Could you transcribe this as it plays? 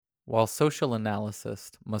While social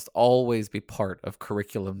analysis must always be part of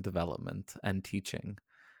curriculum development and teaching,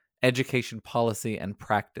 education policy and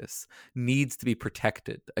practice needs to be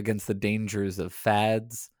protected against the dangers of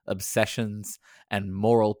fads, obsessions, and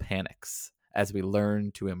moral panics as we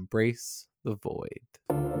learn to embrace the void.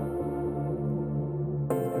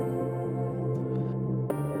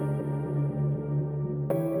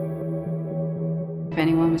 If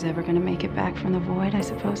anyone was ever going to make it back from the void, I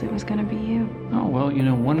suppose it was going to be you. Oh, well,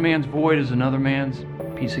 one man's void is another man's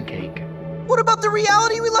piece of cake. What about the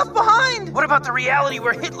reality we left behind? What about the reality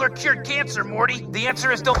where Hitler cured cancer, Morty? The answer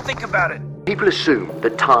is don't think about it. People assume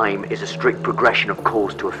that time is a strict progression of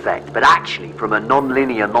cause to effect, but actually, from a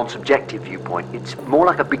non-linear, non-subjective viewpoint, it's more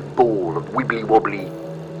like a big ball of wibbly-wobbly,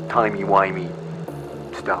 timey-wimey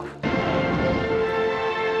stuff.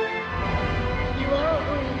 You are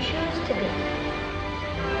who you choose to be.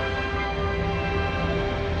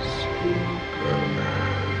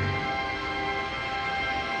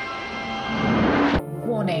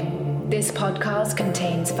 Warning. This podcast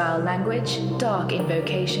contains foul language, dark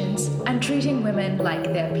invocations, and treating women like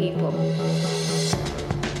they're people.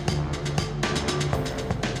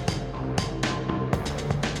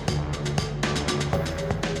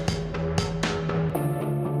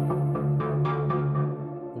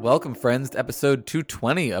 Welcome, friends, to episode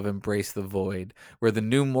 220 of Embrace the Void, where the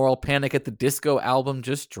new Moral Panic at the Disco album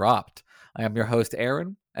just dropped. I am your host,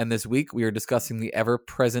 Aaron, and this week we are discussing the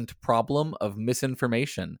ever-present problem of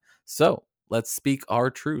misinformation. So, let's speak our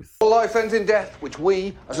truth. Life ends in death, which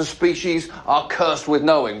we, as a species, are cursed with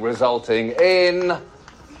knowing, resulting in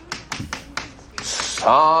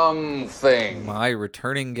something. My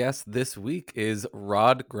returning guest this week is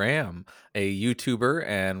Rod Graham, a YouTuber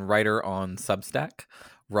and writer on Substack.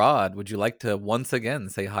 Rod, would you like to once again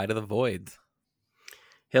say hi to the Voids?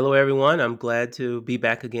 Hello, everyone. I'm glad to be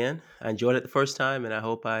back again. I enjoyed it the first time, and I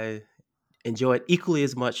hope I enjoy it equally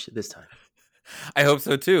as much this time. I hope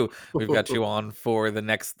so, too. We've got you on for the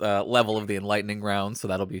next level of the enlightening round, so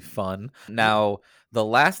that'll be fun. Now, the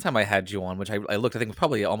last time I had you on, which I looked, I think it was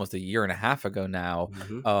probably almost a year and a half ago now,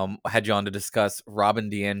 I had you on to discuss Robin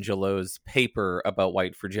DiAngelo's paper about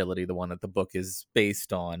white fragility, the one that the book is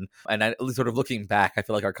based on. And sort of looking back, I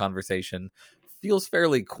feel like our conversation feels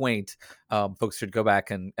fairly quaint. Folks should go back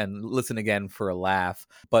and listen again for a laugh.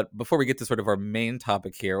 But before we get to sort of our main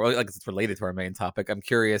topic here, or like it's related to our main topic, I'm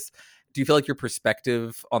curious, do you feel like your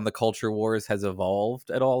perspective on the culture wars has evolved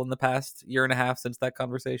at all in the past year and a half since that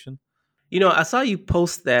conversation? I saw you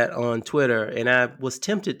post that on Twitter, and I was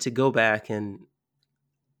tempted to go back and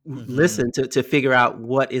listen to figure out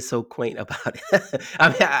what is so quaint about it. I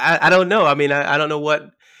mean, I don't know. I mean, I don't know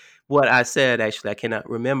what I said, actually. I cannot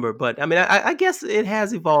remember. But I mean, I guess it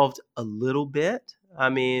has evolved a little bit. I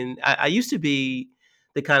mean, I used to be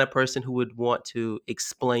the kind of person who would want to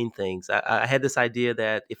explain things. I had this idea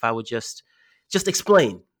that if I would just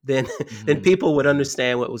explain, then people would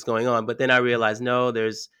understand what was going on. But then I realized, no,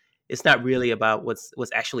 it's not really about what's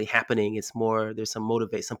actually happening. It's more, there's some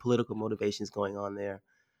political motivations going on there.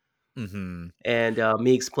 Mm-hmm. And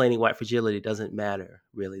me explaining white fragility doesn't matter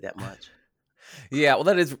really that much. Yeah, well,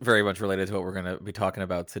 that is very much related to what we're going to be talking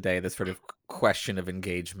about today, this sort of question of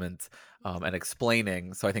engagement and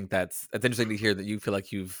explaining. So I think that's interesting to hear that you feel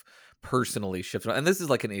like you've personally shifted. And this is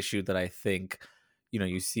like an issue that I think,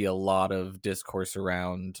 you see a lot of discourse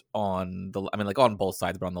around on both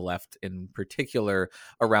sides, but on the left in particular,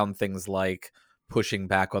 around things like pushing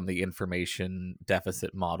back on the information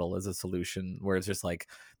deficit model as a solution, where it's just like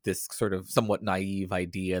this sort of somewhat naive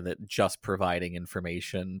idea that just providing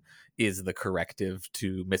information is the corrective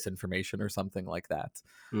to misinformation or something like that.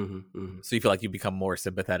 So you feel like you've become more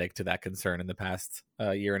sympathetic to that concern in the past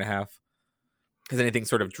year and a half? Has anything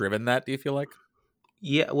sort of driven that, do you feel like?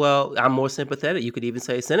 Yeah, well, I'm more sympathetic. You could even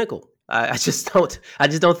say cynical. I just don't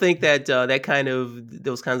think that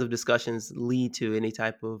those kinds of discussions lead to any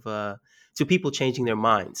type of to people changing their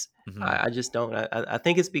minds. I just don't. I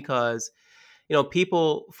think it's because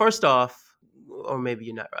people, first off, or maybe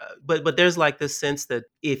you're not, but there's like this sense that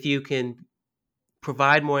if you can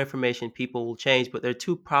provide more information, people will change. But there are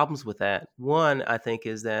two problems with that. One, I think,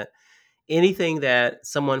 is that anything that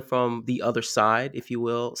someone from the other side, if you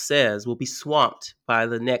will, says will be swamped by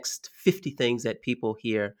the next 50 things that people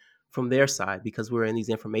hear from their side, because we're in these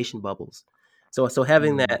information bubbles. So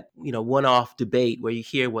having that, one-off debate where you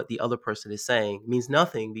hear what the other person is saying means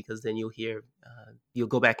nothing, because then you'll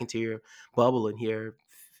go back into your bubble and hear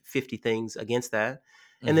 50 things against that.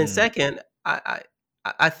 And then second,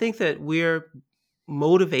 I think that we're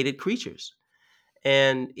motivated creatures.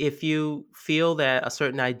 And if you feel that a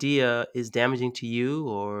certain idea is damaging to you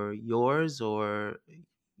or yours, or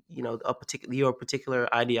your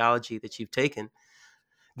particular ideology that you've taken,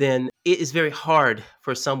 then it is very hard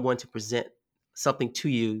for someone to present something to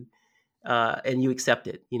you and you accept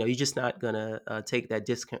it. You're just not gonna take that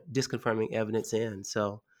disconfirming evidence in.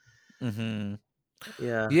 So,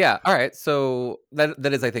 yeah. All right. So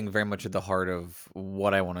that is, I think, very much at the heart of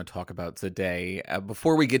what I want to talk about today.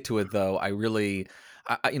 Before we get to it, though, I really,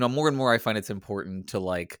 more and more I find it's important to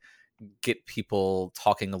like get people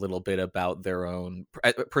talking a little bit about their own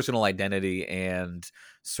personal identity and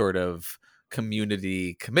sort of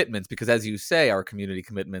community commitments, because as you say, our community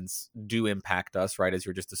commitments do impact us, right? As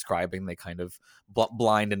you're just describing, they kind of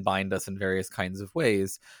blind and bind us in various kinds of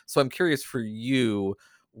ways. So I'm curious for you,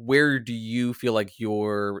 where do you feel like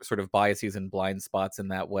your sort of biases and blind spots in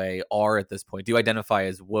that way are at this point? Do you identify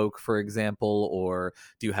as woke, for example, or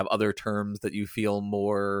do you have other terms that you feel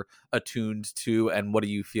more attuned to? And what do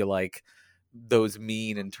you feel like those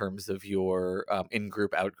mean in terms of your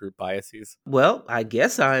in-group, out-group biases? Well, I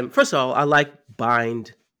guess first of all, I like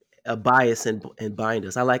bias and bind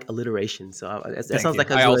us. I like alliteration. So that sounds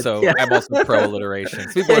like I'm also pro alliteration.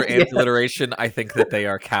 So people are anti-alliteration. I think that they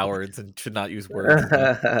are cowards and should not use words.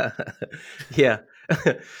 Yeah.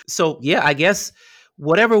 So yeah, I guess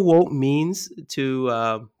whatever woke means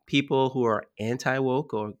to people who are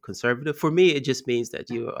anti-woke or conservative, for me, it just means that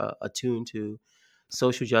you're attuned to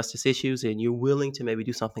social justice issues and you're willing to maybe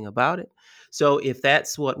do something about it. So if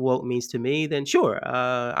that's what woke means to me, then sure,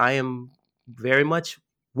 I am very much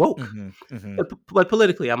woke. But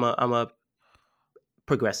politically, I'm a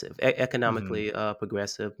progressive, economically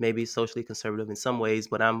progressive, maybe socially conservative in some ways.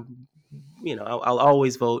 But I'll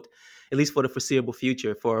always vote, at least for the foreseeable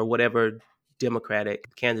future, for whatever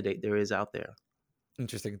Democratic candidate there is out there.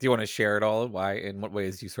 Interesting. Do you want to share it all? Why? In what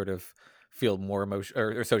ways you sort of feel more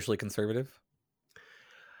or socially conservative?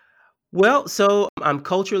 Well, so I'm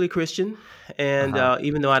culturally Christian, and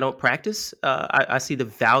even though I don't practice, I see the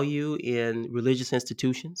value in religious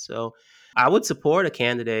institutions. So I would support a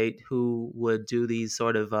candidate who would do these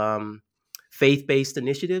sort of faith-based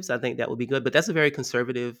initiatives. I think that would be good, but that's a very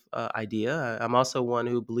conservative idea. I'm also one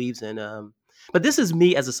who believes in, but this is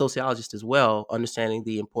me as a sociologist as well, understanding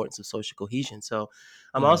the importance of social cohesion. So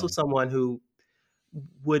I'm also someone who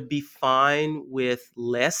would be fine with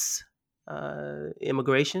less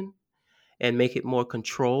immigration and make it more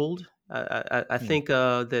controlled. I think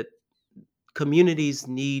that communities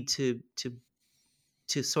need to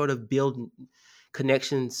sort of build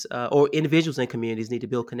connections, or individuals in communities need to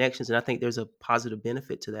build connections, and I think there's a positive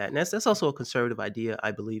benefit to that. And that's also a conservative idea, I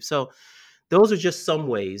believe. So those are just some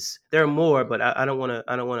ways. There are more, but I don't want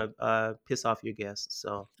to piss off your guests.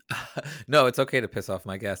 So no, it's okay to piss off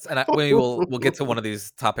my guests, and we'll get to one of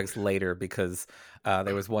these topics later, because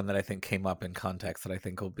there was one that I think came up in context that I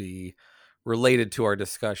think will be related to our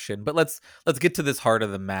discussion. But let's get to this heart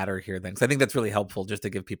of the matter here then, because I think that's really helpful just to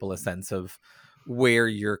give people a sense of where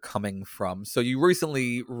you're coming from. So you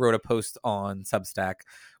recently wrote a post on Substack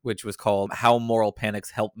which was called How Moral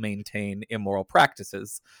Panics Help Maintain Immoral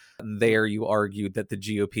Practices. And there you argued that the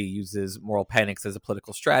GOP uses moral panics as a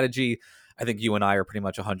political strategy. I think you and I are pretty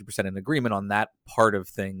much 100% in agreement on that part of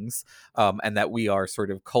things, and that we are sort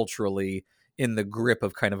of culturally in the grip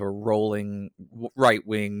of kind of a rolling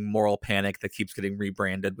right-wing moral panic that keeps getting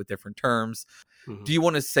rebranded with different terms. Mm-hmm. Do you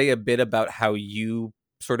want to say a bit about how you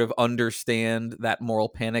sort of understand that moral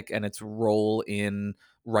panic and its role in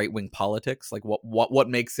right-wing politics? Like what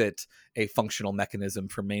makes it a functional mechanism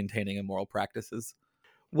for maintaining immoral practices?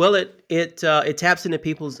 Well, it taps into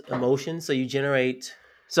people's emotions. So you generate.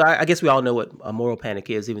 So I guess we all know what a moral panic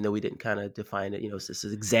is, even though we didn't kind of define it. It's this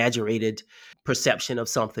exaggerated perception of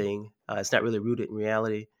something. It's not really rooted in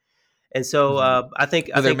reality. And so I think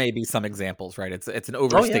there may be some examples, right? It's an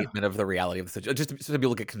overstatement of the reality of the situation. Just so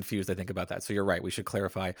people get confused, I think, about that. So you're right. We should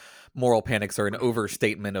clarify. Moral panics are an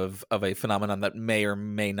overstatement of a phenomenon that may or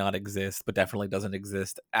may not exist, but definitely doesn't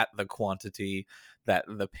exist at the quantity that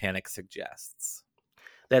the panic suggests.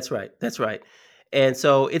 That's right. And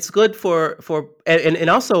so it's good for and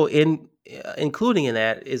also including in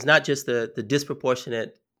that is not just the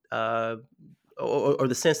disproportionate or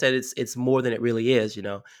the sense that it's more than it really is,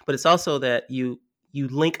 but it's also that you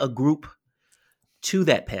link a group to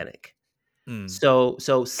that panic. So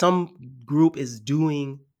some group is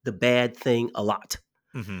doing the bad thing a lot.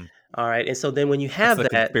 Mm-hmm. All right. And so then when you have the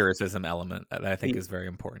that conspiracism element that I think is very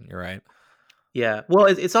important. You're right. Yeah. Well,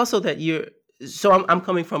 it's also that so I'm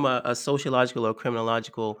coming from a sociological or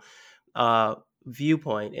criminological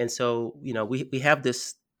viewpoint. And so, we have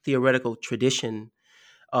this theoretical tradition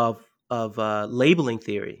of labeling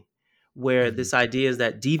theory, where this idea is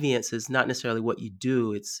that deviance is not necessarily what you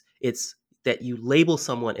do. It's that you label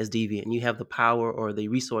someone as deviant, and you have the power or the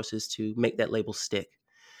resources to make that label stick.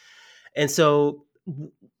 And so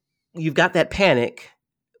you've got that panic,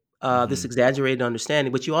 this exaggerated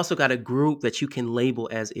understanding, but you also got a group that you can label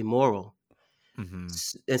as immoral.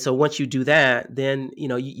 And so once you do that, then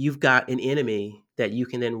you've got an enemy that you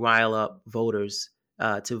can then rile up voters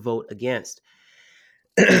to vote against.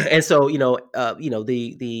 And so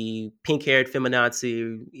the pink-haired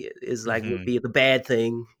feminazi is like would be the bad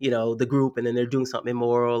thing, the group, and then they're doing something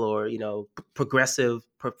immoral, or progressive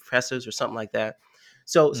professors or something like that.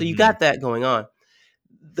 So you got that going on.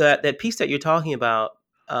 That piece that you're talking about,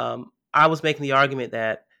 I was making the argument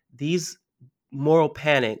that these moral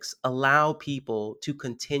panics allow people to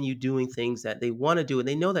continue doing things that they want to do, and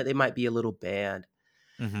they know that they might be a little bad.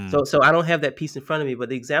 So I don't have that piece in front of me, but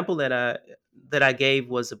the example that I gave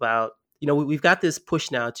was about, we've got this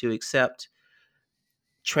push now to accept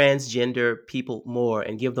transgender people more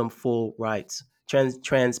and give them full rights.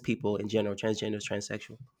 Trans people in general, transgenders,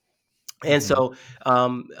 transsexual. And so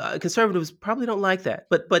conservatives probably don't like that,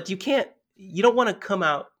 but you don't want to come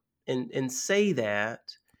out and say that.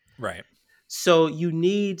 Right. So you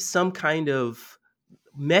need some kind of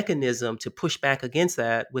mechanism to push back against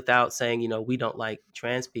that without saying, we don't like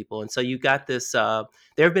trans people. And so you got this, there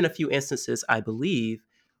have been a few instances, I believe,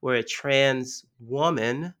 where a trans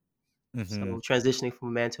woman, so transitioning from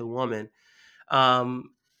a man to a woman,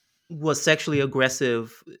 was sexually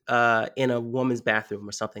aggressive in a woman's bathroom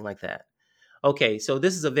or something like that. Okay, so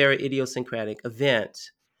this is a very idiosyncratic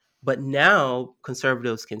event. But now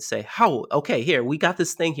conservatives can say, okay, here, we got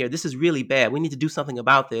this thing here. This is really bad. We need to do something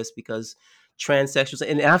about this because transsexuals,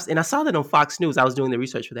 and I saw that on Fox News. I was doing the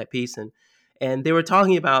research for that piece, and they were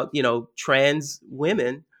talking about, trans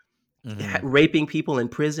women raping people in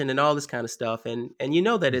prison and all this kind of stuff. And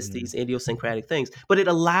that it's these idiosyncratic things, but it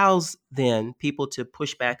allows then people to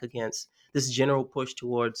push back against this general push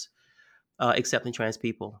towards accepting trans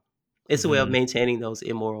people. It's a way of maintaining those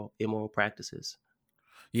immoral practices.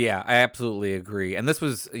 Yeah, I absolutely agree. And this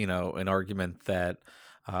was, an argument that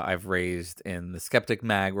I've raised in the Skeptic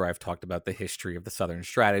Mag, where I've talked about the history of the Southern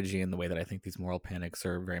strategy and the way that I think these moral panics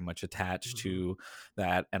are very much attached to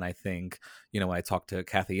that. And I think, when I talked to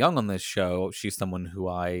Kathy Young on this show, she's someone who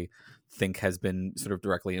I think has been sort of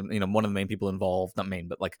directly, one of the main people involved, not main,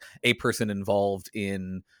 but like a person involved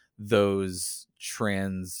in those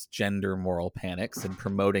transgender moral panics and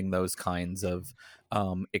promoting those kinds of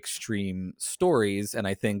extreme stories. And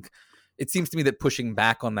I think it seems to me that pushing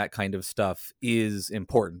back on that kind of stuff is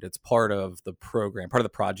important. It's part of the program, part of the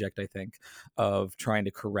project, I think, of trying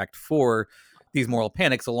to correct for these moral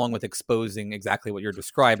panics, along with exposing exactly what you're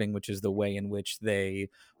describing, which is the way in which they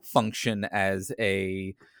function as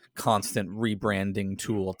a constant rebranding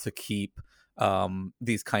tool to keep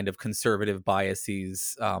these kind of conservative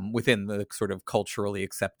biases within the sort of culturally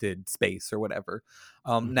accepted space or whatever.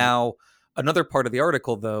 Now, another part of the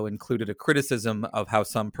article, though, included a criticism of how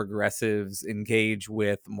some progressives engage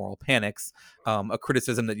with moral panics, a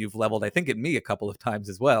criticism that you've leveled, I think, at me a couple of times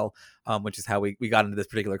as well, which is how we got into this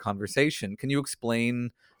particular conversation. Can you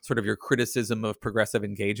explain sort of your criticism of progressive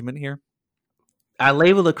engagement here? I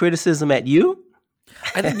label the criticism at you?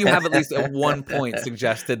 I think you have at least at one point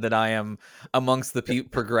suggested that I am amongst the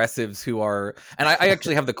progressives who are, and I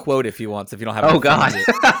actually have the quote if you want, so if you don't have it. Oh, God.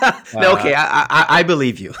 No, okay, I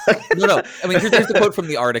believe you. No. I mean, here's the quote from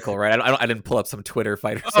the article, right? I didn't pull up some Twitter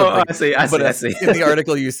fight or something. I see. In the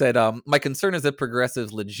article, you said, my concern is that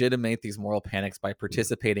progressives legitimate these moral panics by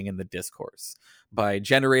participating in the discourse. By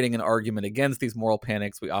generating an argument against these moral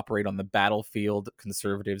panics, we operate on the battlefield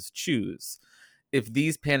conservatives choose. If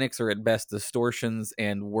these panics are at best distortions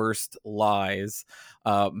and worst lies,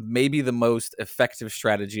 maybe the most effective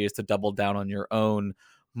strategy is to double down on your own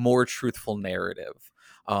more truthful narrative.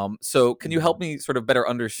 So can you help me sort of better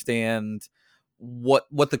understand what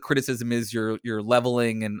the criticism is you're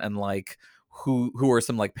leveling, and like who are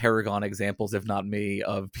some like paragon examples, if not me,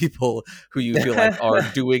 of people who you feel like are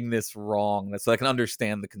doing this wrong, so I can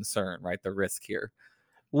understand the concern, right? The risk here.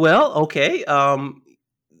 Well, okay.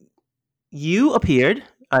 You appeared,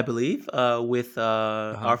 I believe, with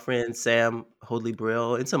our friend Sam Hoadley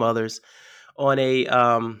Brill and some others on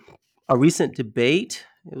a recent debate.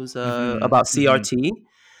 It was about CRT,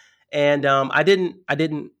 and I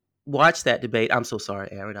didn't watch that debate. I'm so sorry,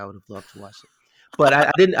 Aaron. I would have loved to watch it, but I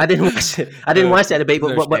didn't watch it. I didn't watch that debate,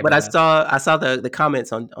 but I saw the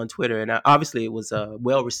comments on Twitter, and obviously it was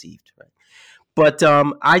well received, right? But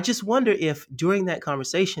I just wonder if during that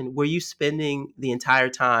conversation, were you spending the entire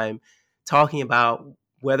time talking about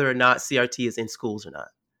whether or not CRT is in schools or not?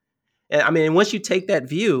 And I mean, once you take that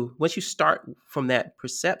view, once you start from that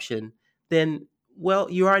perception, then, well,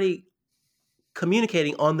 you already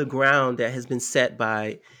communicating on the ground that has been set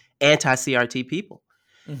by anti-CRT people.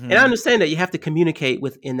 Mm-hmm. And I understand that you have to communicate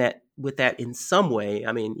with that in some way.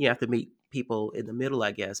 I mean, you have to meet people in the middle,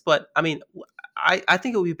 I guess. But I mean, I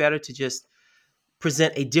think it would be better to just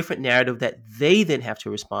present a different narrative that they then have to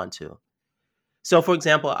respond to. So, for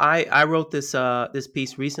example, I wrote this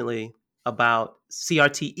piece recently about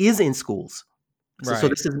CRT is in schools. So,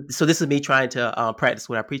 Right. so this is me trying to practice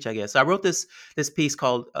what I preach, I guess. So I wrote this piece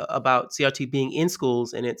called about CRT being in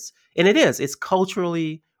schools, and it's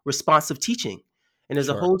culturally responsive teaching, and there's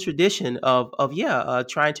a whole tradition of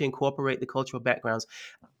trying to incorporate the cultural backgrounds.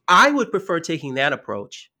 I would prefer taking that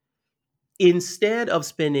approach instead of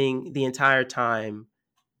spending the entire time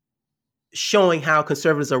showing how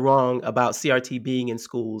conservatives are wrong about CRT being in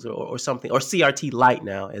schools or something, or CRT light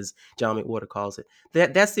now, as John McWhorter calls it.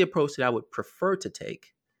 That's the approach that I would prefer to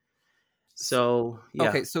take. So, yeah.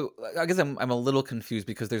 Okay, so I guess I'm a little confused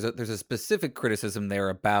because there's a specific criticism there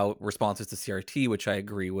about responses to CRT, which I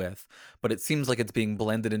agree with, but it seems like it's being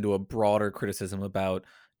blended into a broader criticism about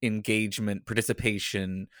engagement,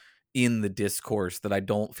 participation in the discourse that I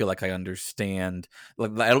don't feel like I understand.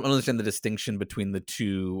 Like, I don't understand the distinction between the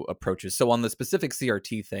two approaches. So on the specific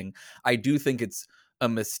CRT thing, I do think it's a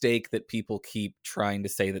mistake that people keep trying to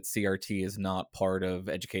say that CRT is not part of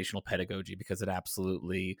educational pedagogy, because it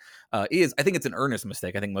absolutely is. I think it's an earnest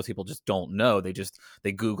mistake. I think most people just don't know.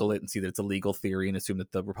 They Google it and see that it's a legal theory and assume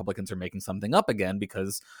that the Republicans are making something up again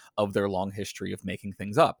because of their long history of making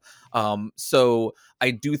things up. So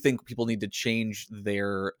I do think people need to change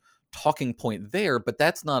their talking point there, but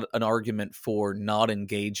that's not an argument for not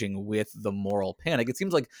engaging with the moral panic. It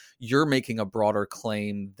seems like you're making a broader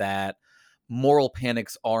claim that moral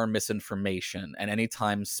panics are misinformation, and any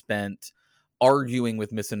time spent arguing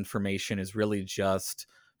with misinformation is really just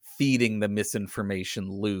feeding the misinformation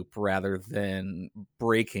loop rather than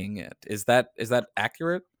breaking it. Is that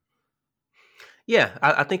accurate? Yeah,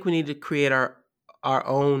 I think we need to create our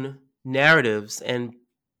own narratives and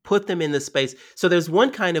put them in the space. So there's one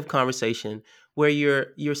kind of conversation where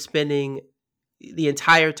you're spending the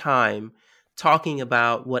entire time talking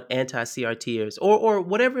about what anti-CRT is, or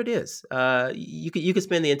whatever it is. You could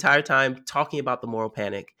spend the entire time talking about the moral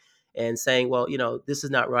panic and saying, well, this is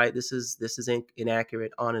not right. This is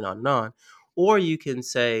inaccurate, on and on and on. Or you can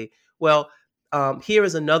say, well, here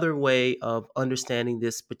is another way of understanding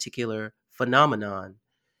this particular phenomenon,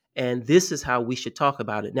 and this is how we should talk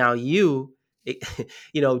about it. Now you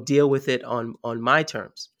deal with it on my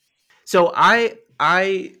terms. So I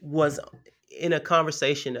was in a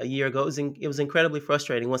conversation a year ago. It was incredibly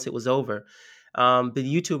frustrating once it was over. The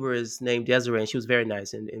YouTuber is named Desiree, and she was very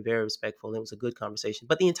nice and very respectful, and it was a good conversation.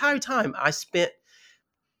 But the entire time I spent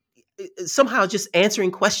somehow just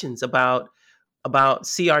answering questions about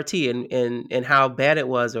CRT and how bad it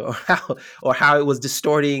was, or how it was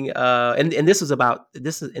distorting. And in this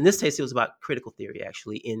case, it was about critical theory,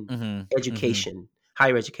 actually, in education,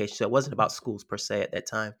 higher education. So it wasn't about schools per se at that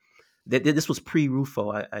time. This was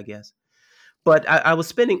pre-Rufo, I guess. But I was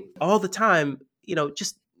spending all the time,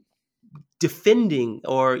 just defending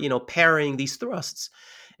or, parrying these thrusts.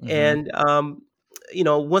 And,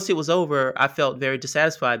 once it was over, I felt very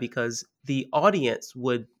dissatisfied because the audience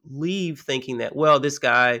would leave thinking that, well, this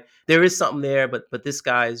guy, there is something there, but this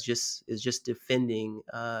guy is just defending,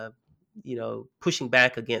 pushing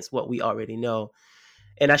back against what we already know.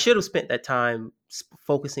 And I should have spent that time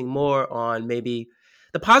focusing more on maybe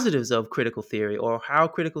the positives of critical theory, or how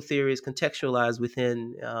critical theory is contextualized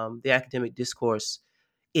within the academic discourse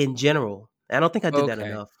in general. I don't think I did that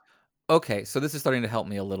enough. Okay, so this is starting to help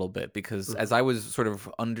me a little bit, because as I was sort of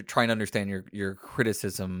trying to understand your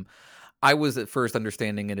criticism, I was at first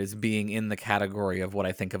understanding it as being in the category of what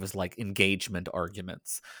I think of as like engagement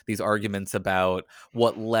arguments. These arguments about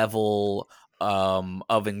what level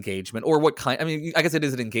of engagement, or what kind. I mean, I guess it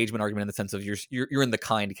is an engagement argument in the sense of you're in the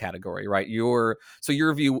kind category, right? So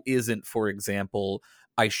your view isn't, for example,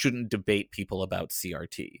 I shouldn't debate people about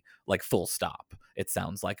CRT, like full stop. It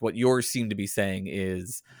sounds like what you seem to be saying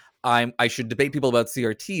is I should debate people about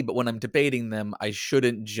CRT, but when I'm debating them, I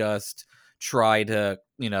shouldn't just try to,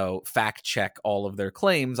 fact check all of their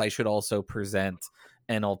claims. I should also present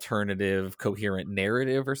an alternative, coherent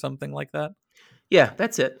narrative or something like that. Yeah,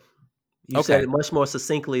 that's it. You said it much more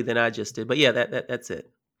succinctly than I just did, but yeah, that's it.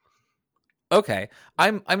 Okay,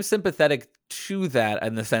 I'm sympathetic to that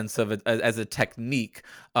in the sense of it as a technique.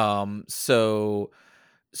 So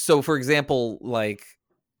for example, like,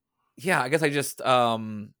 yeah, I guess I just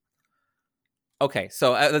Okay,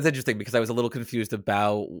 so that's interesting because I was a little confused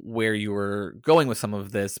about where you were going with some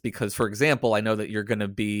of this. Because, for example, I know that you're going to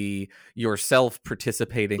be yourself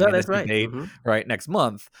participating in this debate right next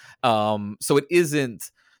month. So it isn't.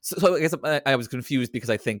 So I guess I was confused because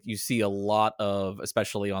I think you see a lot of,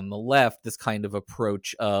 especially on the left, this kind of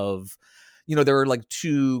approach of, there are like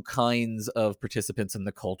two kinds of participants in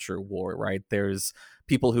the culture war, right? There's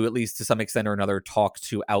people who, at least to some extent or another, talk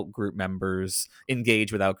to out-group members,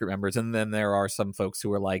 engage with out-group members. And then there are some folks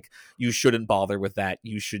who are like, you shouldn't bother with that.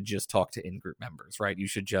 You should just talk to in-group members, right? You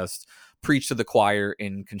should just preach to the choir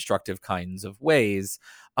in constructive kinds of ways.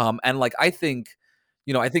 And like, I think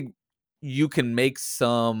you can make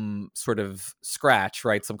some sort of scratch,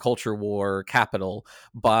 right? Some culture war capital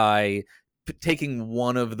by taking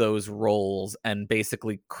one of those roles and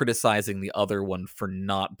basically criticizing the other one for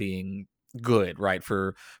not being good, right?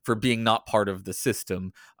 For being not part of the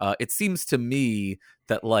system. It seems to me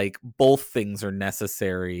that like both things are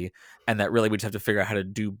necessary, and that really we just have to figure out how to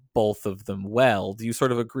do both of them well. Do you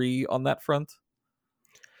sort of agree on that front?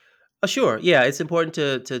 Sure. Yeah, it's important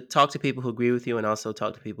to talk to people who agree with you and also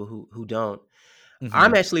talk to people who don't. Mm-hmm.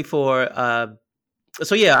 I'm actually for.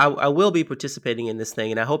 So yeah, I will be participating in this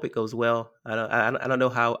thing, and I hope it goes well. I don't know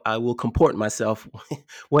how I will comport myself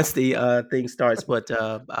once the thing starts, but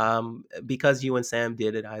because you and Sam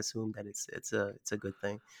did it, I assume that it's a good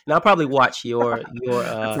thing. And I'll probably watch your.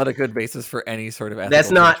 It's not a good basis for any sort of ethical. That's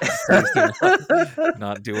not.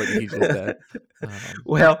 Not do what he just said.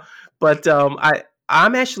 Well, but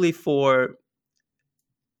I'm actually for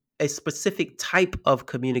a specific type of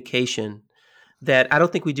communication that I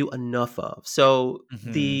don't think we do enough of. So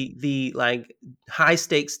the like high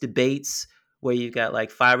stakes debates where you've got like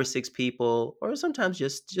 5 or 6 people, or sometimes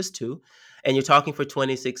just 2, and you're talking for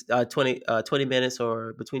 20 minutes,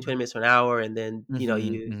 or between 20 minutes or an hour, and then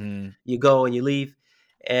you go and you leave.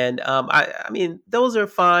 And I mean, those are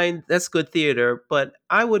fine. That's good theater, but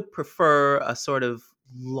I would prefer a sort of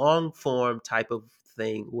long form type of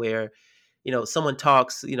thing where someone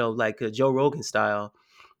talks like a Joe Rogan style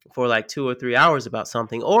for like 2 or 3 hours about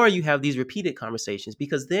something, or you have these repeated conversations,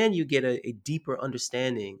 because then you get a deeper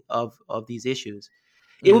understanding of these issues.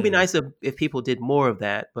 It would be nice if people did more of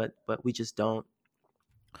that, but we just don't.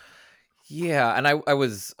 Yeah, and I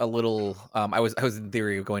was a little I was in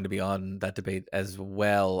theory going to be on that debate as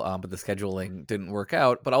well, but the scheduling didn't work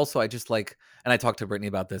out. But also I just like, and I talked to Brittany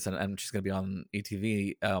about this, and she's going to be on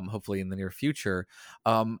ETV hopefully in the near future.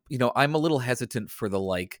 I'm a little hesitant for the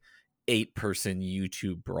like 8-person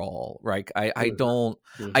YouTube brawl, right? I don't.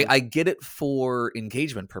 I get it for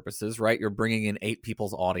engagement purposes, right? You're bringing in 8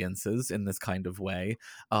 people's audiences in this kind of way,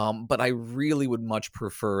 but I really would much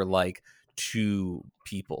prefer like 2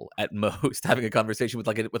 people at most having a conversation with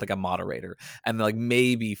like a moderator, and like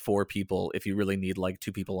maybe 4 people if you really need like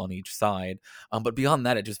 2 people on each side. But beyond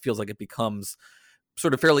that, it just feels like it becomes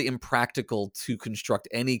sort of fairly impractical to construct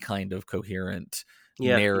any kind of coherent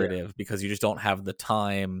narrative because you just don't have the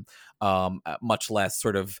time, much less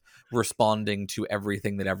sort of responding to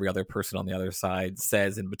everything that every other person on the other side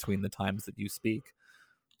says in between the times that you speak.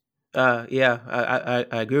 I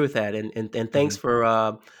agree with that, and thanks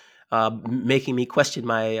for making me question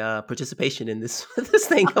my participation in this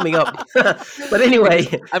thing coming up. But anyway,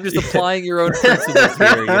 I'm just applying your own principles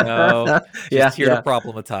here, just here to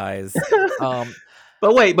problematize.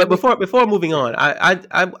 But wait, but before moving on,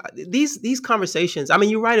 I these conversations, I mean,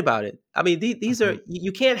 you're right about it. I mean, these are,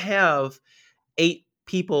 you can't have 8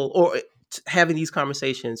 people or having these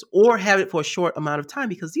conversations or have it for a short amount of time,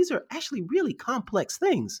 because these are actually really complex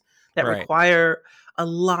things that require a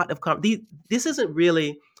lot of this isn't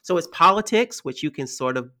really, so it's politics, which you can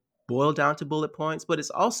sort of boil down to bullet points, but it's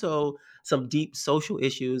also some deep social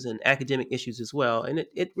issues and academic issues as well. And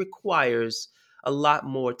it requires a lot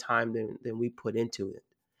more time than we put into it.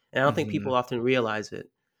 And I don't think people often realize it.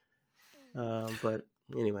 But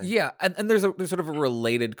anyway. Yeah, and there's sort of a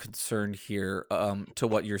related concern here to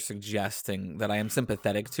what you're suggesting that I am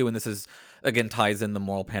sympathetic to, and this is, again, ties in the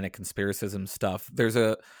moral panic conspiracism stuff. There's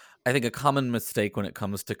I think a common mistake when it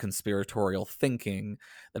comes to conspiratorial thinking,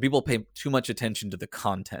 that people pay too much attention to the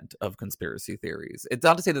content of conspiracy theories. It's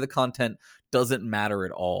not to say that the content doesn't matter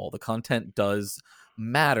at all. The content does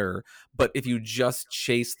matter, but if you just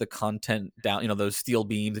chase the content down, those steel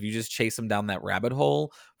beams, if you just chase them down that rabbit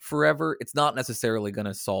hole forever, it's not necessarily going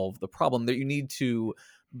to solve the problem. That you need to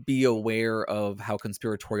be aware of how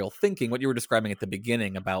conspiratorial thinking, what you were describing at the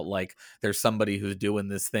beginning about like there's somebody who's doing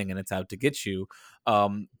this thing and it's out to get you,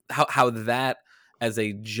 how that as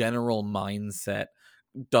a general mindset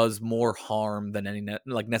does more harm than any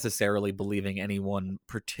necessarily believing any one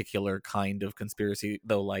particular kind of conspiracy,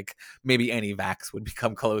 though like maybe anti-vax would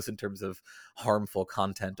become close in terms of harmful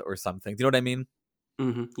content or something. Do you know what I mean?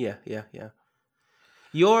 Mm-hmm. Yeah.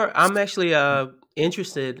 I'm actually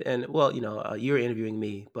interested in, well, you're interviewing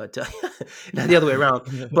me, but not the other way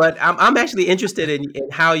around. But I'm actually interested in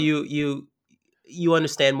how you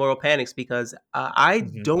understand moral panics, because I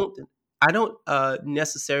don't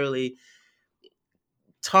necessarily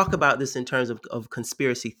talk about this in terms of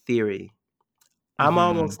conspiracy theory. I'm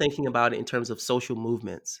almost thinking about it in terms of social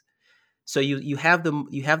movements. So you have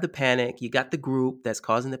the panic, you got the group that's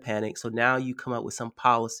causing the panic. So now you come up with some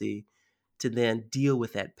policy to then deal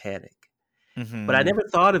with that panic. But I never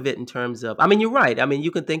thought of it in terms of, I mean, you're right. I mean,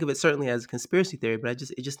 you can think of it certainly as a conspiracy theory, but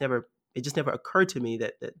it just never occurred to me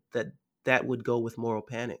that would go with moral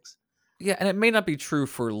panics. Yeah, and it may not be true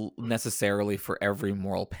for necessarily for every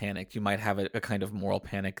moral panic. You might have a kind of moral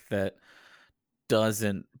panic that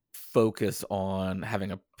doesn't focus on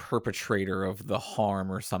having a perpetrator of the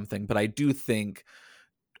harm or something. But I do think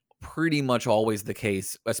pretty much always the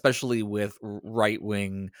case, especially with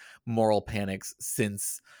right-wing moral panics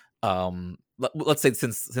since let's say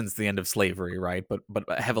since the end of slavery, right? But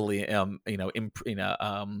heavily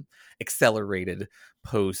accelerated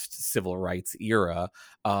post civil rights era.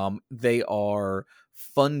 They are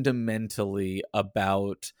fundamentally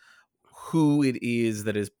about who it is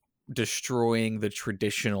that is destroying the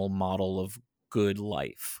traditional model of good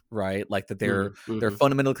life, right? Like that they're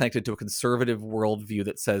fundamentally connected to a conservative worldview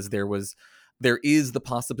that says there is the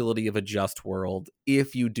possibility of a just world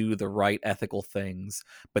if you do the right ethical things,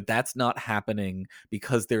 but that's not happening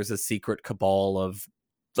because there's a secret cabal of,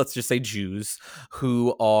 let's just say, Jews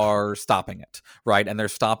who are stopping it, right? And they're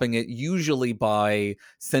stopping it usually by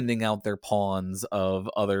sending out their pawns of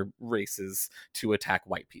other races to attack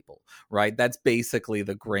white people, right? That's basically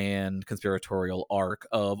the grand conspiratorial arc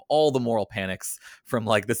of all the moral panics from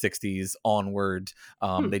like the 60s onward.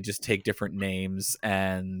 They just take different names.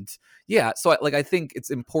 And yeah, so I think it's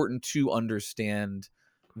important to understand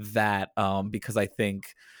that because I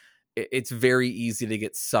think it's very easy to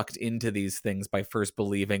get sucked into these things by first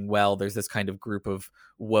believing, well, there's this kind of group of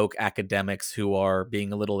woke academics who are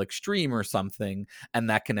being a little extreme or something, and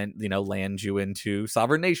that can, land you into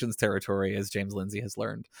sovereign nations territory, as James Lindsay has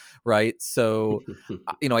learned, right? So,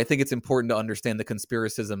 I think it's important to understand the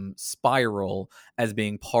conspiracism spiral as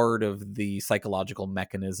being part of the psychological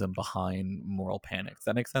mechanism behind moral panic. Does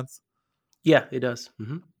that make sense? Yeah, it does.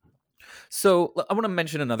 Mm-hmm. So I want to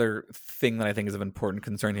mention another thing that I think is of important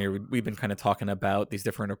concern here. We've been kind of talking about these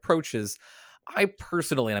different approaches. I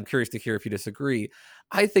personally, and I'm curious to hear if you disagree,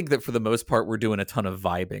 I think that for the most part, we're doing a ton of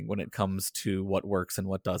vibing when it comes to what works and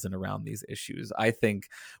what doesn't around these issues. I think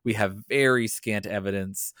we have very scant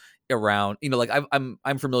evidence around,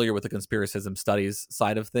 I'm familiar with the conspiracism studies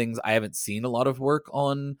side of things. I haven't seen a lot of work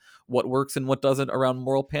on what works and what doesn't around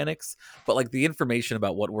moral panics, but like the information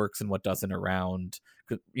about what works and what doesn't around,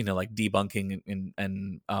 like debunking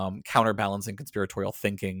and counterbalancing conspiratorial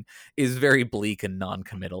thinking is very bleak and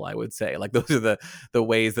non-committal, I would say. Like those are the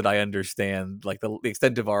ways that I understand like the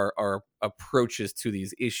extent of our approaches to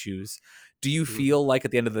these issues. Do you feel like at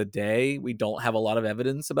the end of the day we don't have a lot of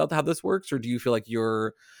evidence about how this works, or do you feel like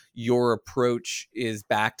your approach is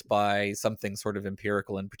backed by something sort of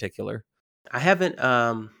empirical in particular? I haven't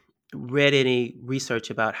read any research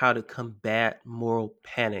about how to combat moral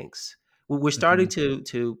panics. We're starting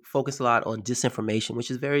to focus a lot on disinformation, which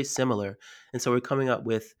is very similar. And so we're coming up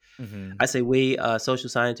with, I say we, social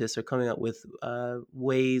scientists are coming up with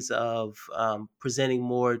ways of presenting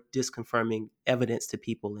more disconfirming evidence to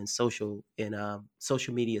people in social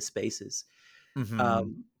media spaces.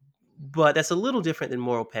 But that's a little different than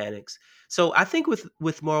moral panics. So I think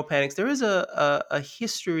with moral panics, there is a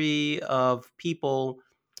history of people.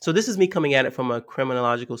 So this is me coming at it from a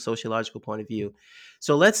criminological, sociological point of view.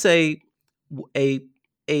 So let's say a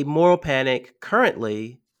moral panic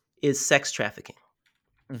currently is sex trafficking,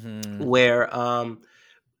 where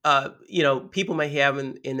people may have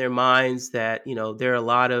in their minds that there are a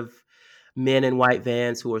lot of men in white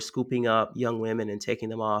vans who are scooping up young women and taking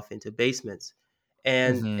them off into basements,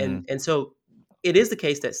 and so it is the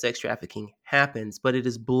case that sex trafficking happens, but it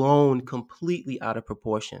is blown completely out of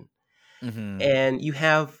proportion, and you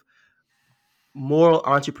have moral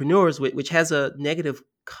entrepreneurs, which has a negative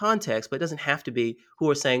context, but it doesn't have to be, who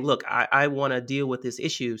are saying, look, I want to deal with this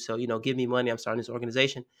issue. So, give me money. I'm starting this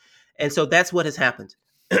organization. And so that's what has happened.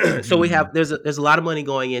 So there's a lot of money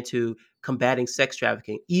going into combating sex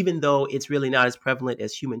trafficking, even though it's really not as prevalent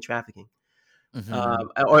as human trafficking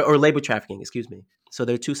or labor trafficking, excuse me. So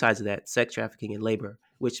there are two sides of that: sex trafficking and labor,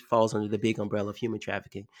 which falls under the big umbrella of human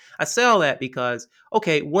trafficking. I say all that because,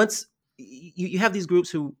 okay, once you have these groups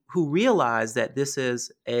who realize that this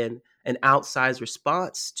is an outsized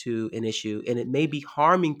response to an issue, and it may be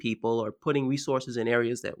harming people or putting resources in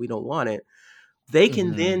areas that we don't want it, they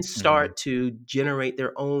can then start to generate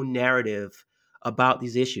their own narrative about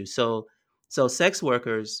these issues. So sex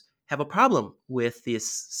workers have a problem with this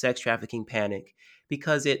sex trafficking panic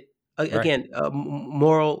because it, again,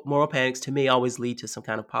 moral panics to me always lead to some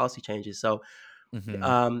kind of policy changes. So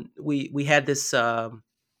we had this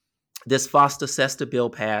this FOSTA-SESTA bill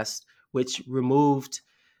passed, which removed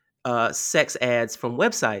sex ads from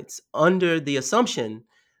websites under the assumption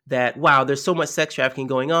that, wow, there's so much sex trafficking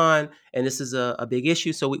going on and this is a big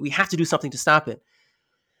issue, so we have to do something to stop it.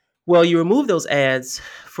 Well, you remove those ads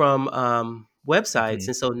from websites,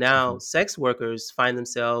 and so now sex workers find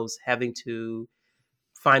themselves having to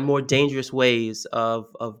find more dangerous ways of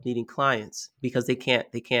meeting clients because they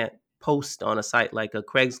can't post on a site like a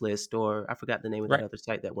Craigslist, or I forgot the name of that other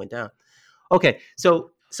site that went down. Okay,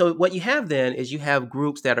 so what you have then is you have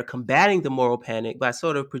groups that are combating the moral panic by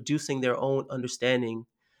sort of producing their own understanding.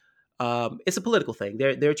 It's a political thing.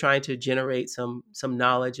 They're trying to generate some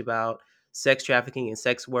knowledge about sex trafficking and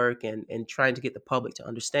sex work, and trying to get the public to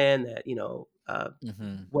understand that, you know,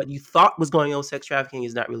 what you thought was going on with sex trafficking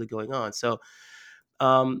is not really going on. So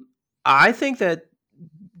I think that,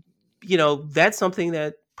 you know, that's something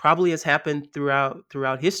that probably has happened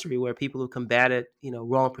throughout history, where people have combated, you know,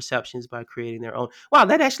 wrong perceptions by creating their own. Wow,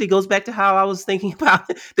 that actually goes back to how I was thinking about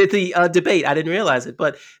the debate. I didn't realize it,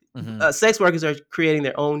 but sex workers are creating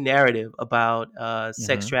their own narrative about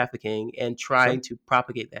sex trafficking and trying to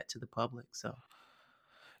propagate that to the public. So,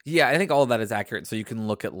 yeah, I think all of that is accurate. So you can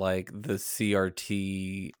look at like the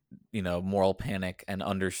CRT, you know, moral panic, and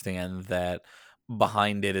understand that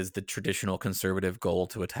behind it is the traditional conservative goal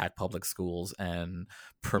to attack public schools and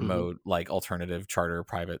promote like alternative charter,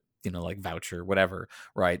 private, you know, like voucher, whatever,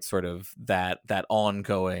 right? Sort of that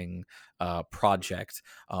ongoing project.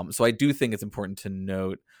 So I do think it's important to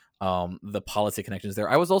note the policy connections there.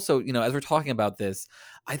 I was also, you know, as we're talking about this,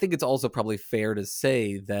 I think it's also probably fair to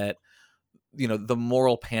say that, you know, the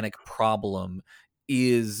moral panic problem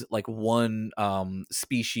is like one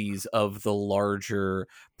species of the larger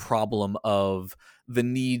problem of the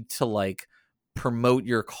need to like promote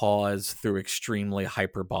your cause through extremely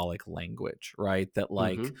hyperbolic language, right? That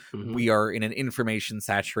like we are in an information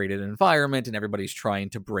saturated environment and everybody's trying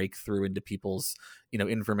to break through into people's, you know,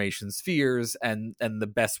 information spheres, and the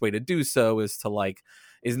best way to do so is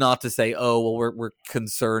not to say, oh, well, we're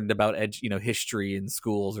concerned about history in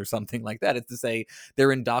schools or something like that. It's to say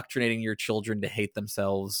they're indoctrinating your children to hate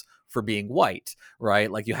themselves for being white, right?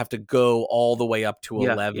 Like you have to go all the way up to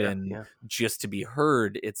 11 just to be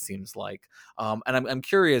heard, it seems like. And I'm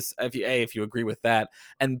curious if you agree with that,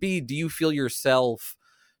 and B, do you feel yourself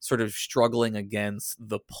sort of struggling against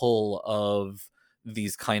the pull of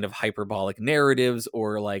these kind of hyperbolic narratives,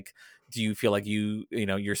 or like, do you feel like you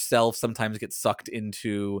yourself sometimes get sucked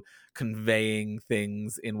into conveying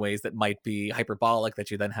things in ways that might be hyperbolic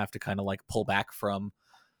that you then have to kind of like pull back from?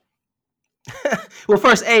 Well,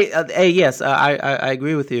 first, yes, I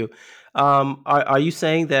agree with you. Are you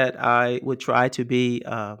saying that I would try to be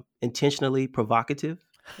intentionally provocative?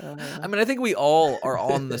 I mean, I think we all are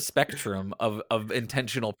on the spectrum of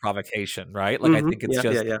intentional provocation, right? Like, I think it's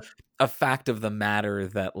just a fact of the matter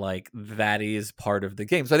that like that is part of the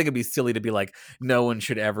game. So I think it'd be silly to be like, no one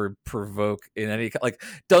should ever provoke in any, like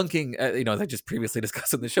dunking, as I just previously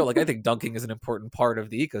discussed in the show, like I think dunking is an important part of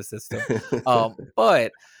the ecosystem.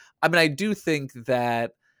 But I mean, I do think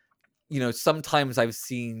that, you know, sometimes I've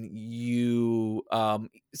seen you,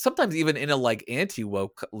 sometimes even in a like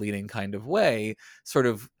anti-woke leaning kind of way, sort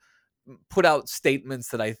of put out statements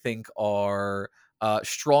that I think are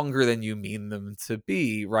stronger than you mean them to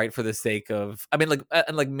be, right? For the sake of, I mean, like,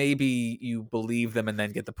 and like maybe you believe them and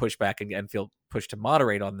then get the pushback and feel pushed to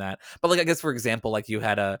moderate on that. But like, I guess, for example, like you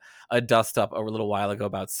had a dust up a little while ago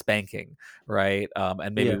about spanking, right?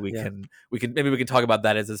 And maybe we can talk about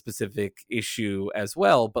that as a specific issue as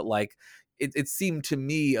well. But like, it seemed to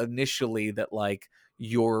me initially that like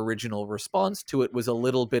your original response to it was a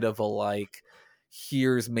little bit of a like,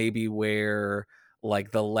 here's maybe where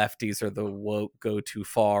like the lefties or the woke go too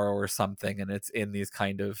far or something, and it's in these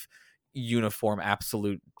kind of uniform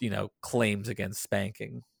absolute, claims against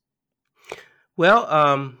spanking.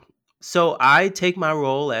 Well, so I take my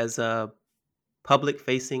role as a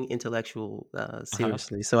public-facing intellectual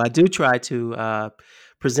seriously. So I do try to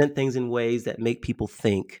present things in ways that make people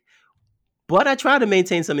think, but I try to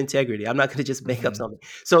maintain some integrity. I'm not going to just make up something.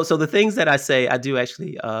 So the things that I say, I do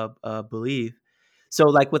actually believe. So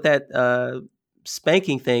like with that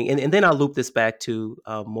spanking thing, and then I'll loop this back to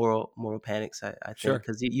moral panics. I think Sure.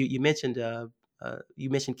 because you mentioned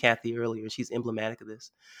Kathy earlier. She's emblematic of this.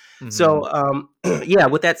 Mhm. So yeah,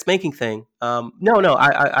 with that spanking thing, no,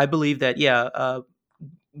 I believe that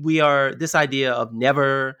we are this idea of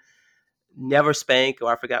never spank,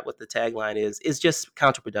 or I forgot what the tagline is just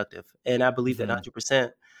counterproductive, and I believe that Mhm.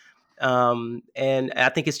 100%. And I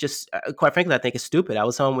think it's just, quite frankly, I think it's stupid. I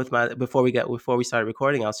was home with before we started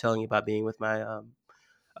recording, I was telling you about being with my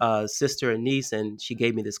sister and niece, and she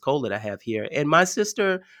gave me this cold that I have here. And my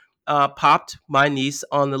sister popped my niece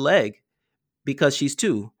on the leg because she's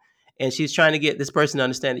 2, and she's trying to get this person to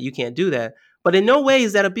understand that you can't do that. But in no way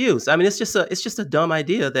is that abuse. I mean, it's just a dumb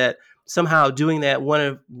idea that somehow doing that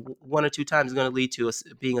one or two times is going to lead to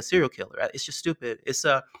being a serial killer. Right? It's just stupid. It's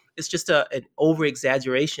just an over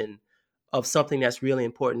exaggeration of something that's really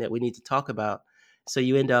important that we need to talk about. So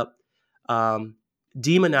you end up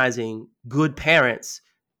demonizing good parents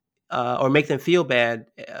or make them feel bad,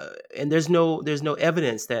 and there's no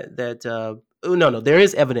evidence that there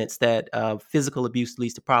is evidence that physical abuse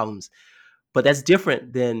leads to problems, but that's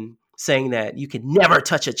different than saying that you can never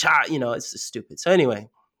touch a child. It's just stupid. So anyway,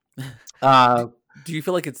 do you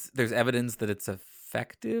feel like there's evidence that it's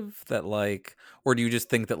effective, that like, or do you just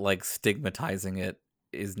think that like stigmatizing it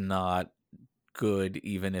is not good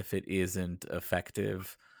even if it isn't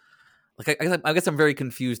effective? Like I guess I'm very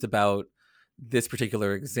confused about this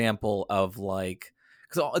particular example of like,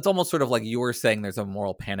 because it's almost sort of like you're saying there's a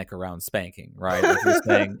moral panic around spanking, right? Like you're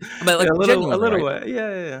saying, I mean, like a little right? way.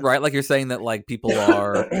 Yeah. Right, like you're saying that like people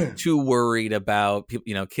are too worried about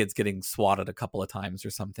kids getting swatted a couple of times or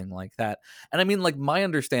something like that. And I mean, like, my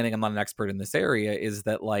understanding, I'm not an expert in this area, is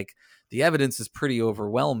that like the evidence is pretty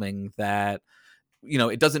overwhelming that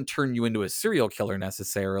it doesn't turn you into a serial killer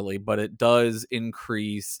necessarily, but it does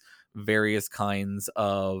increase various kinds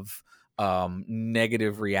of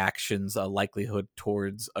negative reactions, a likelihood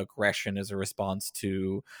towards aggression as a response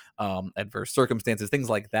to adverse circumstances, things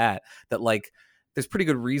like that, that like there's pretty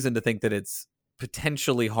good reason to think that it's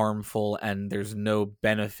potentially harmful and there's no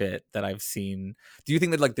benefit that I've seen. Do you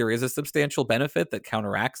think that like there is a substantial benefit that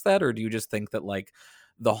counteracts that, or do you just think that like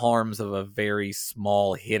the harms of a very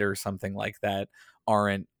small hit or something like that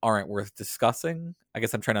aren't worth discussing? I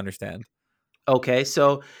guess I'm trying to understand. Okay,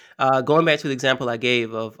 so going back to the example I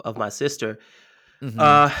gave of my sister,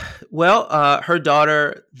 Mm-hmm. her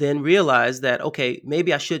daughter then realized that, okay,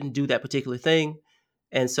 maybe I shouldn't do that particular thing,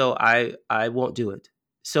 and so I won't do it.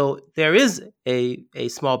 So there is a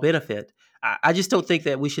small benefit. I just don't think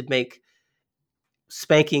that we should make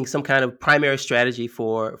spanking some kind of primary strategy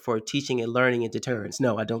for teaching and learning and deterrence.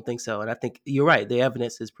 No, I don't think so. And I think you're right. The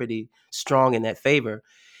evidence is pretty strong in that favor.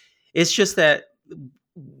 It's just that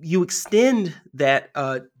you extend that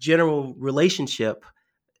general relationship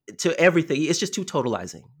to everything. It's just too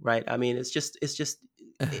totalizing, right? I mean, it's just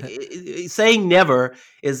saying never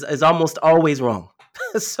is almost always wrong.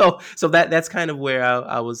 so that's kind of where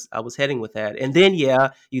I was heading with that. And then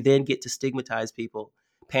you then get to stigmatize people,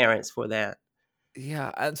 parents, for that.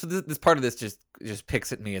 Yeah, and so this part of this just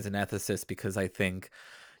picks at me as an ethicist, because I think,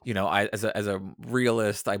 I as a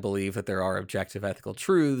realist, I believe that there are objective ethical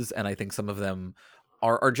truths, and I think some of them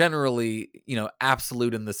are generally,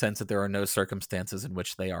 absolute in the sense that there are no circumstances in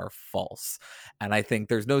which they are false. And I think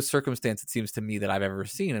there's no circumstance, it seems to me, that I've ever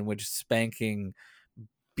seen in which spanking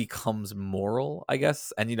becomes moral, I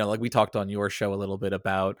guess. And, like we talked on your show a little bit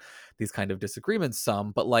about these kind of disagreements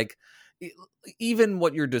some, but like, even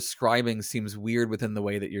what you're describing seems weird within the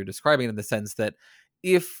way that you're describing it, in the sense that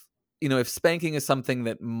if spanking is something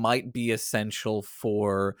that might be essential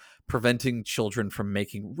for preventing children from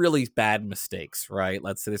making really bad mistakes, right?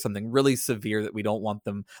 Let's say there's something really severe that we don't want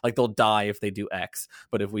them, like they'll die if they do X,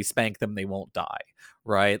 but if we spank them, they won't die,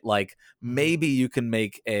 right? Like maybe you can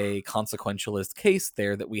make a consequentialist case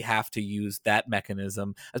there that we have to use that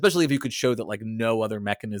mechanism, especially if you could show that like no other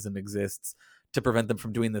mechanism exists to prevent them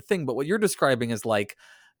from doing the thing. But what you're describing is like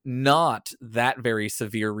not that very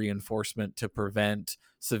severe reinforcement to prevent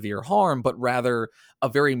severe harm, but rather a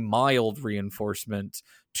very mild reinforcement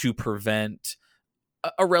to prevent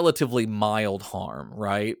a relatively mild harm,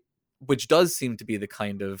 right? Which does seem to be the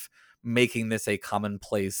kind of making this a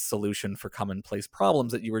commonplace solution for commonplace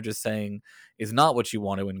problems that you were just saying is not what you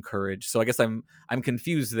want to encourage. So I guess I'm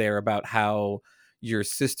confused there about how your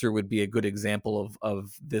sister would be a good example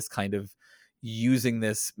of this kind of using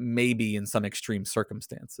this maybe in some extreme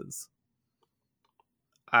circumstances.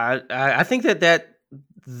 I think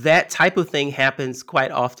that type of thing happens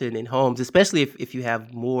quite often in homes, especially if you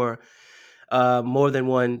have more than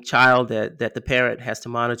one child that the parent has to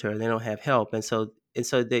monitor and they don't have help. And so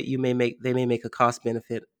so that they may make a cost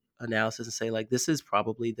benefit analysis and say, like, this is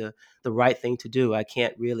probably the right thing to do. I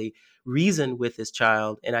can't really reason with this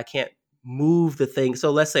child, and I can't move the thing.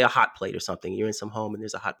 So let's say a hot plate or something. You're in some home and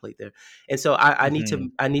there's a hot plate there, and so I need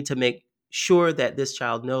to make sure that this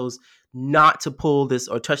child knows not to pull this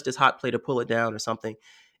or touch this hot plate or pull it down or something.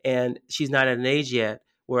 And she's not at an age yet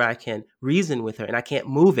where I can reason with her, and I can't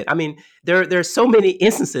move it. I mean, there are so many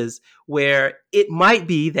instances where it might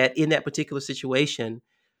be that in that particular situation,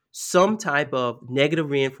 some type of negative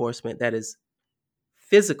reinforcement that is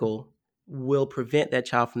physical will prevent that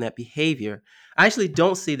child from that behavior. I actually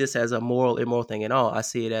don't see this as a immoral thing at all. I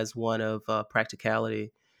see it as one of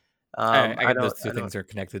practicality. Those two things are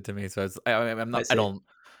connected to me, so I'm not. I don't.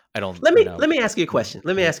 Let me ask you a question.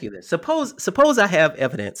 Let me ask you this. Suppose I have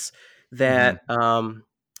evidence that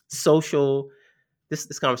social.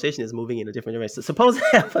 This conversation is moving in a different direction. Suppose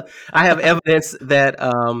I have evidence that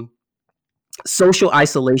social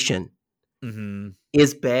isolation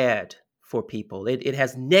is bad for people. It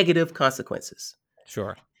has negative consequences.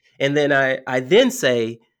 Sure. And then I then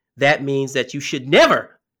say that means that you should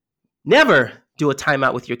never do a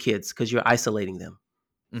timeout with your kids because you're isolating them.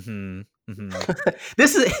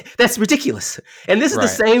 That's ridiculous. And this is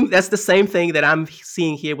that's the same thing that I'm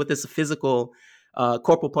seeing here with this physical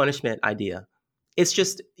corporal punishment idea. It's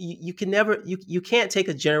just you can't take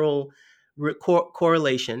a general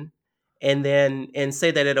correlation and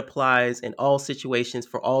say that it applies in all situations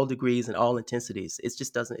for all degrees and all intensities. It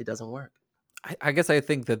just doesn't work. I guess I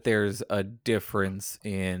think that there's a difference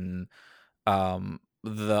in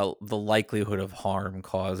the likelihood of harm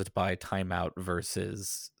caused by timeout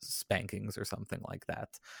versus spankings or something like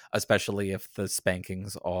that, especially if the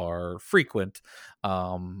spankings are frequent.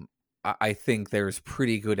 I think there's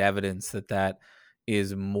pretty good evidence that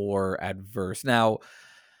is more adverse. Now,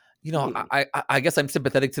 I guess I'm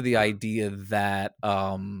sympathetic to the idea that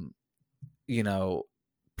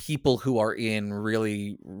people who are in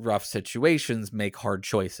really rough situations make hard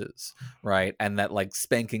choices, right? And that like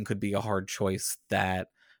spanking could be a hard choice that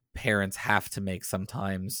parents have to make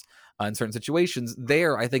sometimes in certain situations.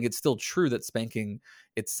 There, I think it's still true that spanking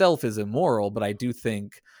itself is immoral, but I do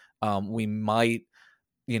think we might,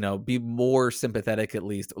 be more sympathetic, at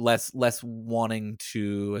least less wanting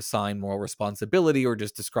to assign moral responsibility or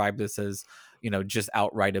just describe this as, just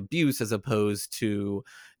outright abuse as opposed to,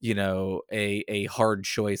 a hard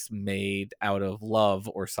choice made out of love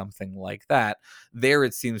or something like that. There,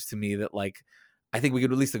 it seems to me that like, I think we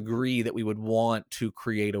could at least agree that we would want to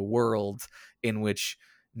create a world in which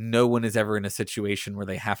no one is ever in a situation where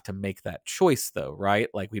they have to make that choice though, right?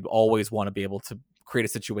 Like we'd always want to be able to create a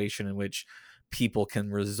situation in which people can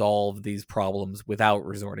resolve these problems without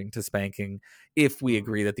resorting to spanking if we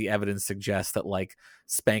agree that the evidence suggests that like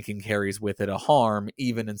spanking carries with it a harm,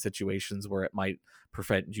 even in situations where it might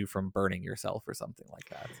prevent you from burning yourself or something like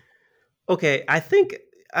that. Okay, I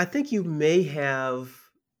think you may have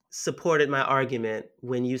supported my argument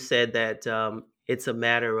when you said that it's a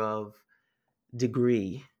matter of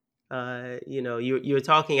degree. You were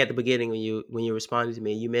talking at the beginning when you responded to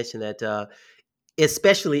me. You mentioned that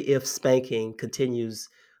especially if spanking continues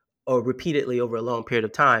or repeatedly over a long period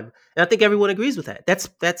of time, and I think everyone agrees with that.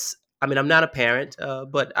 That's. I mean, I'm not a parent,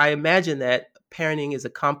 but I imagine that parenting is a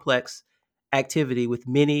complex activity with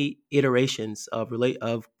many iterations of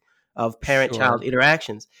parent-child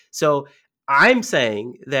interactions. So I'm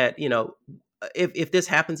saying that, if this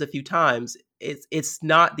happens a few times, it's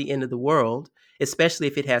not the end of the world, especially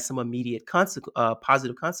if it has some immediate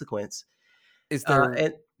positive consequence. Is there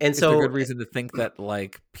is there a good reason to think that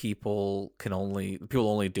like people only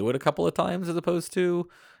do it a couple of times as opposed to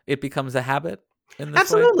it becomes a habit in this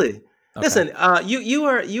Absolutely. way? Okay. Listen,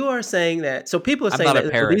 you are saying that. So people are saying I'm not that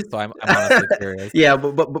a parent, so I'm honestly curious. Yeah,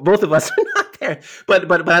 but both of us are not parents.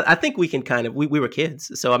 But I think we can kind of we were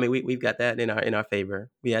kids, so I mean we've got that in our favor.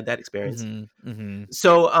 We had that experience.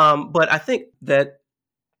 So but I think that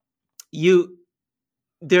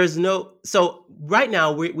so right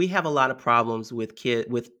now we have a lot of problems with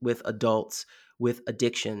with adults with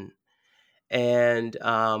addiction and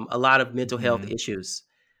a lot of mental health issues.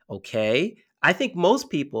 Okay. I think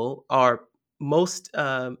most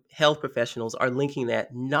health professionals are linking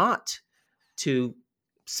that not to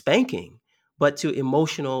spanking, but to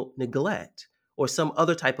emotional neglect or some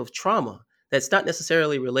other type of trauma that's not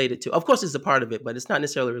necessarily related to, of course it's a part of it, but it's not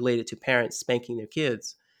necessarily related to parents spanking their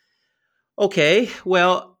kids. Okay,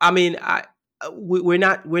 well, I mean, we're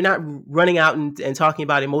not running out and talking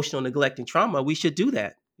about emotional neglect and trauma. We should do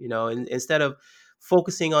that, instead of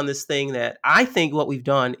focusing on this thing that I think what we've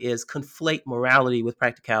done is conflate morality with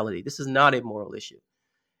practicality. This is not a moral issue.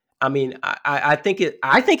 I mean, I think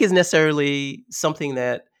it's necessarily something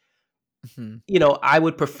that, Mhm. I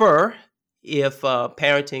would prefer if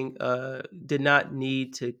parenting did not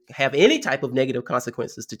need to have any type of negative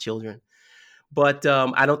consequences to children. But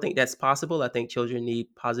I don't think that's possible. I think children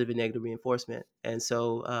need positive and negative reinforcement. And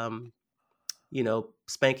so,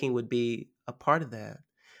 spanking would be a part of that.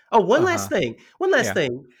 Oh, one last Uh-huh. thing. One last Yeah.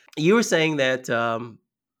 thing. You were saying that,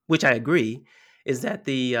 which I agree, is that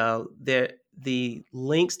the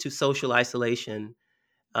links to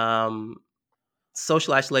um,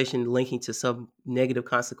 social isolation linking to some negative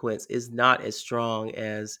consequence is not as strong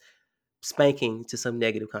as spanking to some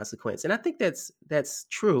negative consequence. And I think that's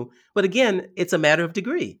true. But again, it's a matter of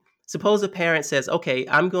degree. Suppose a parent says, "Okay,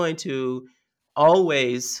 I'm going to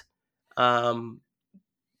always um,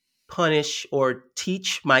 punish or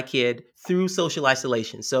teach my kid through social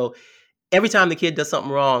isolation." So every time the kid does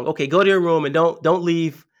something wrong, okay, go to your room and don't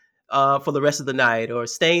leave for the rest of the night, or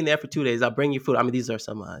staying there for 2 days. I'll bring you food. I mean, these are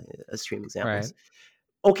some extreme Right. examples.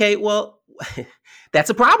 Okay, well, that's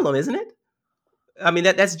a problem, isn't it? I mean,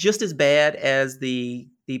 that's just as bad as the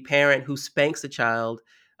parent who spanks a child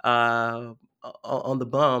on the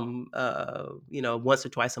bum, once or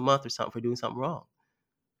twice a month or something for doing something wrong.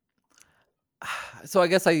 So I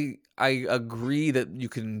guess I agree that you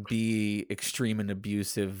can be extreme and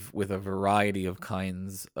abusive with a variety of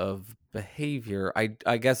kinds of behavior.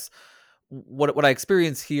 I guess what I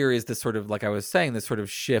experience here is this sort of, like I was saying, this sort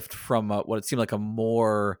of shift from what it seemed like a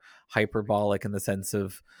more hyperbolic, in the sense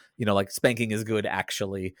of, like spanking is good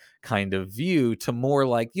actually kind of view, to more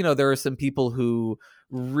like, there are some people who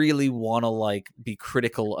really want to like be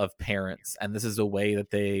critical of parents, and this is a way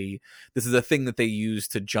that this is a thing that they use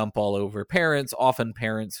to jump all over parents, often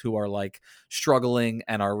parents who are like struggling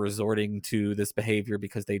and are resorting to this behavior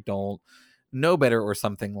because they don't know better or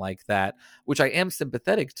something like that, which I am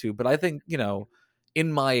sympathetic to. But I think,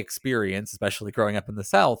 in my experience, especially growing up in the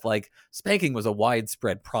South, like spanking was a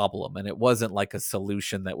widespread problem, and it wasn't like a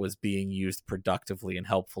solution that was being used productively and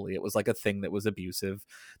helpfully. It was like a thing that was abusive,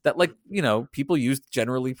 that like, people used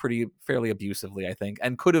generally pretty fairly abusively, I think,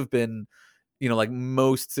 and could have been, like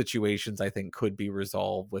most situations I think could be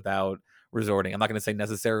resolved without resorting. I'm not going to say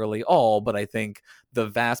necessarily all, but I think the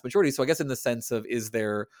vast majority. So I guess in the sense of, is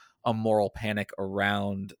there a moral panic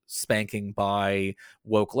around spanking by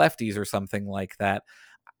woke lefties or something like that?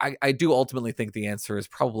 I do ultimately think the answer is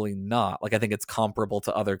probably not. Like, I think it's comparable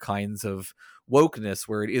to other kinds of wokeness,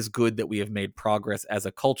 where it is good that we have made progress as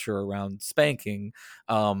a culture around spanking,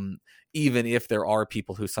 even if there are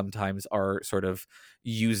people who sometimes are sort of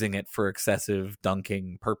using it for excessive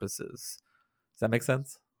dunking purposes. Does that make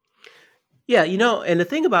sense? Yeah, and the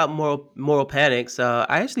thing about moral panics,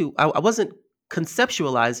 I wasn't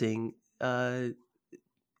conceptualizing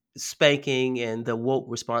spanking and the woke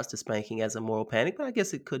response to spanking as a moral panic, but I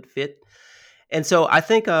guess it could fit. And so I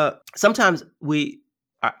think sometimes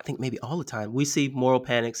I think maybe all the time, we see moral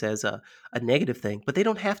panics as a negative thing, but they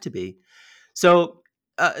don't have to be. So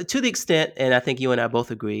to the extent, and I think you and I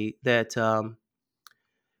both agree, that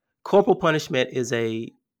corporal punishment is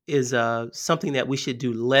something that we should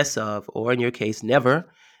do less of, or in your case,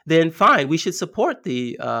 never, then fine, we should support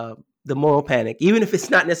the moral panic, even if it's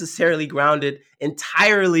not necessarily grounded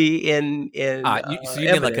entirely in So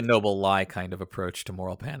you mean like a evidence. noble lie kind of approach to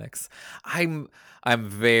moral panics? I'm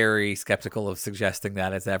very skeptical of suggesting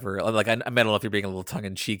that as ever. Like, I don't know if you're being a little tongue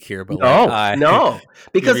in cheek here, but like, No, you're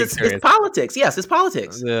because being it's serious. politics. Yes, it's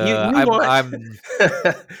politics. You want.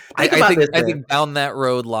 I think down that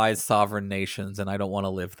road lies sovereign nations, and I don't want to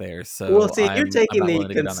live there. So Well, see, I'm not willing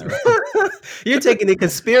to go down that road. you're taking the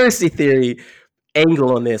conspiracy theory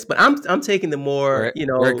angle on this, but I'm taking the more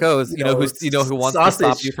Where it goes, who wants to stop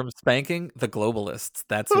sausage. you from spanking? The globalists.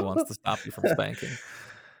 That's who wants to stop you from spanking.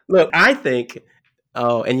 Look, I think.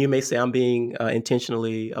 Oh, and you may say I'm being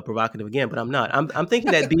intentionally provocative again, but I'm not. I'm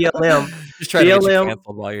thinking that BLM, Just trying to get you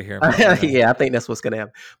canceled while you're here. Yeah, I think that's what's going to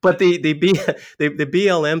happen. But the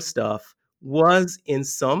BLM stuff was, in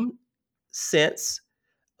some sense,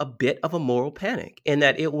 a bit of a moral panic, in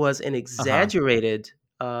that it was an exaggerated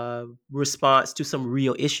response to some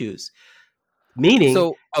real issues. Meaning,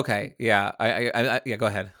 so okay, yeah, I yeah, go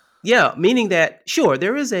ahead. Yeah, meaning that, sure,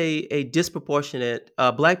 there is a disproportionate,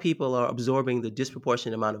 Black people are absorbing the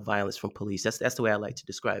disproportionate amount of violence from police. That's the way I like to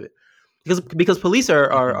describe it. Because police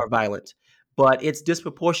are violent, but it's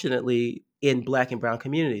disproportionately in Black and brown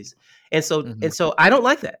communities. And so I don't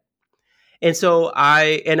like that. And so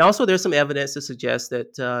and also there's some evidence to suggest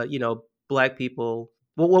that, Black people,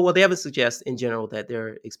 well, the evidence suggests in general that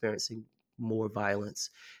they're experiencing more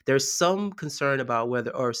violence. There's some concern about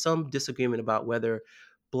or some disagreement about whether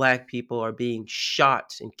Black people are being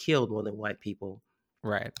shot and killed more than white people.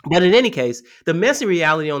 Right. But in any case, the messy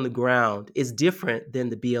reality on the ground is different than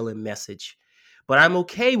the BLM message. But I'm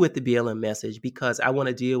okay with the BLM message because I want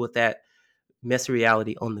to deal with that messy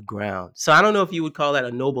reality on the ground. So I don't know if you would call that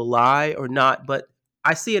a noble lie or not, but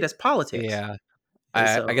I see it as politics. Yeah.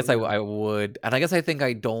 And I guess I so, would, and I guess I think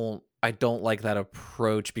I don't like that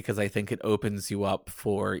approach because I think it opens you up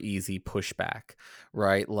for easy pushback,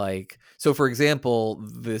 right? Like, so for example,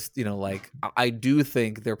 this, like I do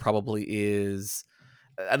think there probably is.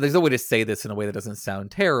 There's no way to say this in a way that doesn't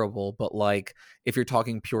sound terrible, but like if you're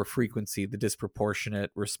talking pure frequency, the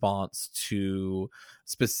disproportionate response to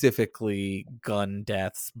specifically gun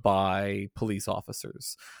deaths by police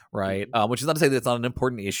officers, right? Which is not to say that it's not an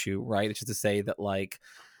important issue, right? It's just to say that like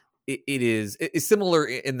it's similar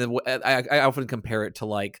in the. I often compare it to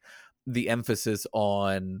like the emphasis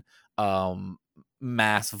on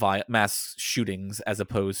mass shootings as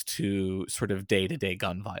opposed to sort of day-to-day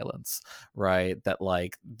gun violence, right? That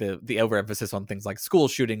like the overemphasis on things like school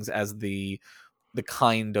shootings as the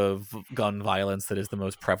kind of gun violence that is the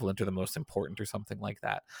most prevalent or the most important or something like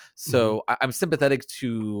that. So I'm sympathetic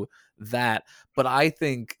to that, but I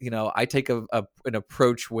think, I take an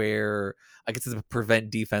approach where I guess it's a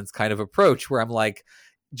prevent defense kind of approach where I'm like,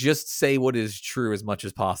 just say what is true as much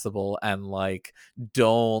as possible and like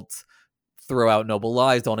don't throw out noble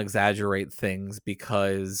lies, don't exaggerate things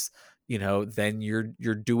because then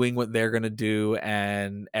you're doing what they're going to do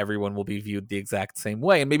and everyone will be viewed the exact same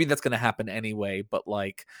way, and maybe that's going to happen anyway, but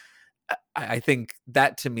like I think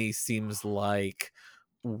that to me seems like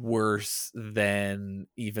worse than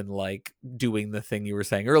even like doing the thing you were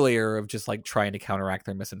saying earlier of just like trying to counteract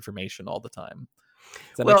their misinformation all the time.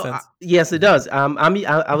 Does that make sense? Yes, it does.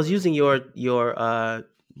 I was using your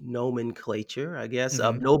nomenclature, I guess,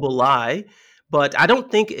 of noble lie, but I don't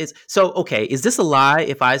think it's so. Okay, is this a lie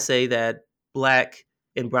if I say that Black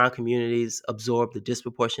and brown communities absorb the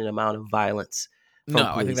disproportionate amount of violence from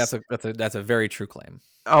No, police? I think that's a very true claim.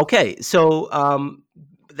 Okay, so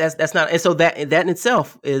that's not, and so that in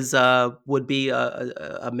itself is would be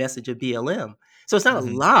a message of BLM. So it's not a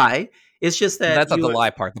lie. It's just that that's not the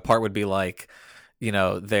lie part. The part would be like,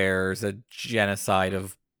 there's a genocide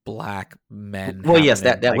of Black men. Well, yes,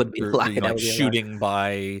 that like, would be a lie. That would be a shooting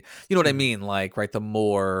by, you know what I mean? Like, right, the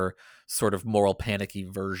more sort of moral panicky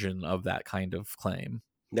version of that kind of claim.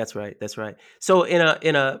 That's right. That's right. So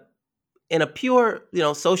in a pure,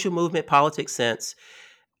 social movement politics sense,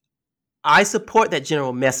 I support that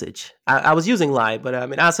general message. I was using lie, but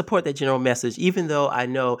I support that general message, even though I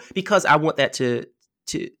know, because I want that to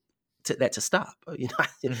stop.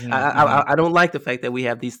 I don't like the fact that we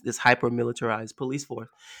have this hyper militarized police force,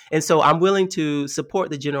 and so I'm willing to support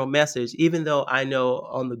the general message, even though I know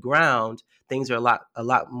on the ground things are a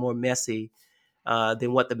lot more messy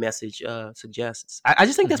than what the message suggests. I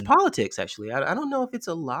just think that's politics. Actually, I don't know if it's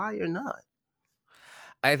a lie or not.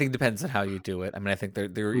 I think it depends on how you do it. I mean, I think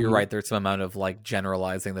you're right. There's some amount of like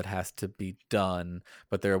generalizing that has to be done,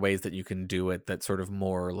 but there are ways that you can do it that sort of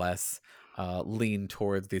more or less lean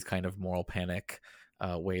towards these kind of moral panic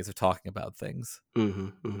ways of talking about things.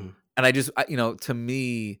 And I just, to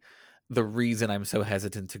me, the reason I'm so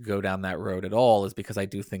hesitant to go down that road at all is because I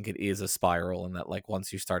do think it is a spiral, and that like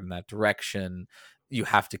once you start in that direction, you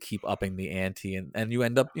have to keep upping the ante, and you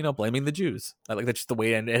end up, blaming the Jews. Like that's just the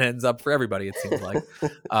way it ends up for everybody, it seems like.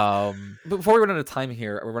 But before we run out of time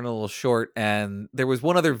here, we're running a little short, and there was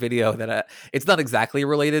one other video that it's not exactly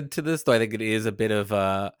related to this, though I think it is a bit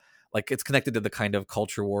of like it's connected to the kind of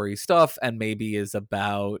culture war-y stuff, and maybe is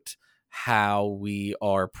about how we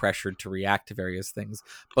are pressured to react to various things.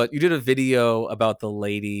 But you did a video about the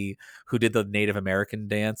lady who did the Native American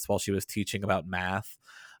dance while she was teaching about math.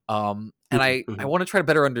 And I want to try to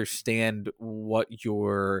better understand what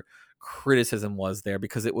your criticism was there,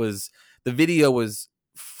 because the video was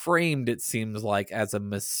framed, it seems like, as a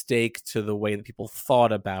mistake to the way that people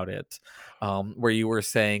thought about it, where you were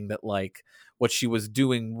saying that like what she was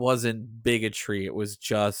doing wasn't bigotry, it was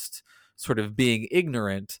just sort of being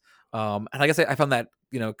ignorant. And I guess I found that,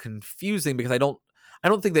 confusing, because I don't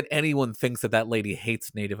think that anyone thinks that lady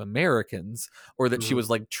hates Native Americans, or that she was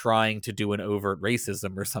like trying to do an overt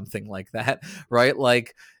racism or something like that, right?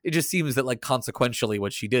 Like it just seems that like consequentially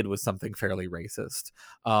what she did was something fairly racist,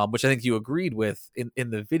 which I think you agreed with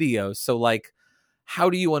in the video. So like, how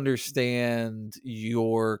do you understand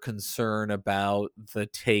your concern about the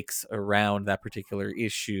takes around that particular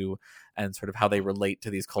issue and sort of how they relate to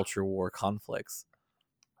these culture war conflicts?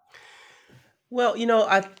 Well,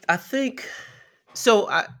 I think so.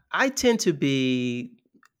 I tend to be.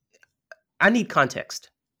 I need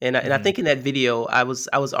context, and I think in that video I was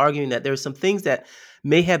arguing that there are some things that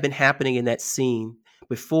may have been happening in that scene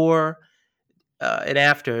before and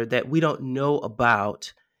after that we don't know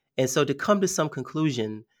about. And so to come to some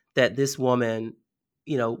conclusion that this woman,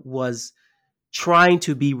 was trying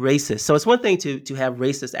to be racist. So it's one thing to have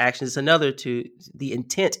racist actions. It's another the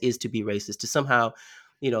intent is to be racist, to somehow,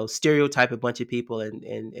 stereotype a bunch of people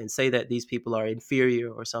and say that these people are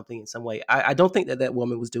inferior or something in some way. I don't think that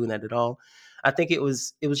woman was doing that at all. I think it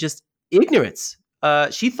was just ignorance.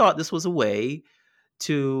 She thought this was a way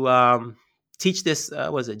to teach this,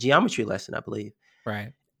 geometry lesson, I believe.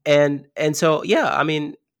 Right. And so, yeah, I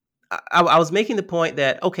mean, I was making the point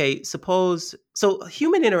that, okay, so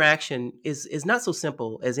human interaction is not so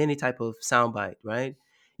simple as any type of soundbite, right?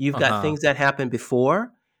 You've got things that happen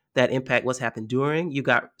before that impact what's happened during. You've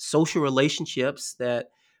got social relationships that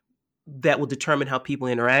will determine how people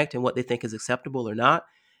interact and what they think is acceptable or not.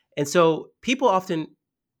 And so people often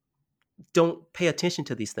don't pay attention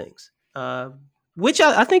to these things, which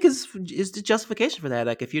I think is the justification for that.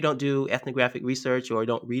 Like if you don't do ethnographic research or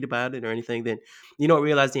don't read about it or anything, then you don't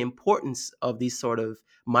realize the importance of these sort of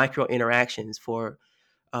micro interactions for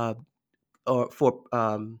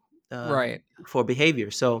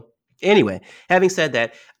behavior. So anyway, having said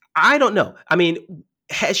that, I don't know. I mean,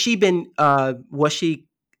 has she been? Was she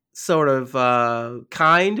sort of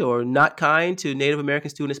kind or not kind to Native American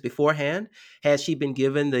students beforehand? Has she been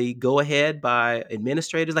given the go-ahead by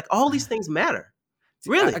administrators? Like all these things matter.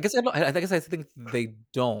 Really? I guess I think they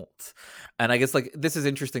don't. And I guess like this is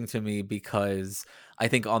interesting to me because I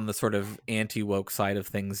think on the sort of anti-woke side of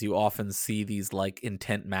things, you often see these like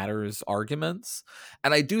intent matters arguments.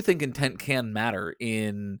 And I do think intent can matter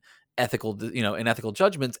in ethical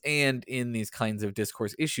judgments and in these kinds of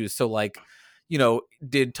discourse issues. So like,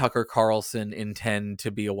 did Tucker Carlson intend to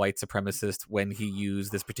be a white supremacist when he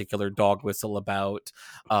used this particular dog whistle about,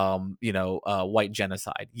 white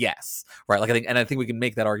genocide? Yes. Right. Like I think we can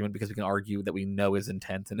make that argument because we can argue that we know his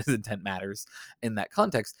intent and his intent matters in that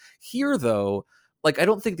context. Here, though, like, I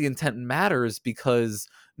don't think the intent matters because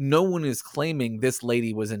no one is claiming this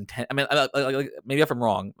lady was intent. I mean, maybe if I'm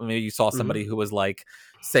wrong, maybe you saw somebody who was like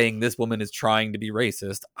saying this woman is trying to be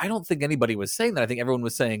racist. I don't think anybody was saying that. I think everyone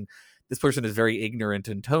was saying this person is very ignorant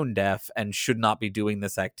and tone deaf and should not be doing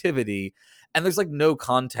this activity. And there's like no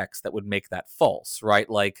context that would make that false, right?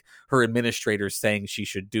 Like her administrators saying she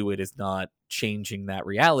should do it is not changing that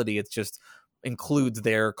reality. It just includes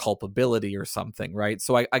their culpability or something, right?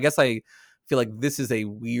 So I guess I feel like this is a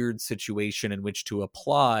weird situation in which to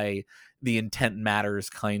apply the intent matters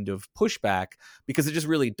kind of pushback because it just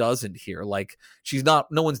really doesn't here. Like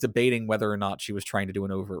no one's debating whether or not she was trying to do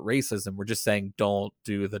an overt racism. We're just saying, don't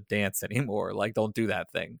do the dance anymore. Like, don't do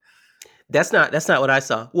that thing. That's not what I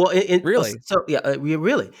saw. Well, really? So yeah,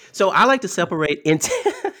 really. So I like to separate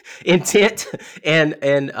intent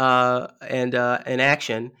and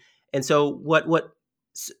action. And so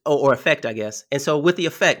or effect, I guess. And so with the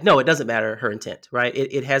effect, no, it doesn't matter her intent, right?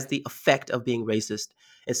 It has the effect of being racist.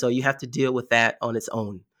 And so you have to deal with that on its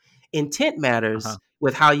own. Intent matters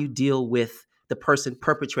with how you deal with the person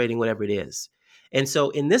perpetrating whatever it is. And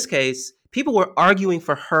so in this case, people were arguing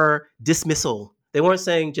for her dismissal. They weren't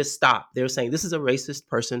saying just stop. They were saying this is a racist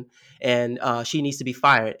person and she needs to be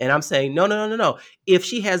fired. And I'm saying, no. If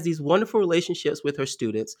she has these wonderful relationships with her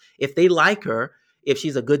students, if they like her, if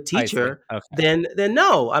she's a good teacher, then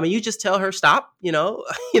no. I mean, you just tell her stop.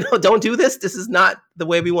 Don't do this. This is not the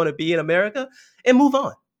way we want to be in America, and move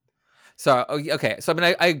on. So okay. So I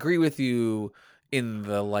mean, I agree with you in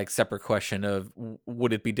the like separate question of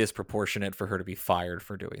would it be disproportionate for her to be fired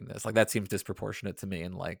for doing this? Like that seems disproportionate to me.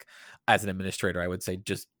 And like as an administrator, I would say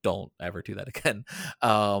just don't ever do that again.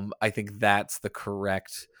 I think that's the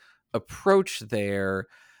correct approach there.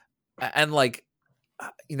 And like,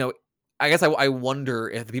 I guess I wonder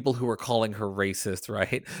if the people who were calling her racist,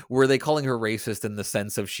 right, were they calling her racist in the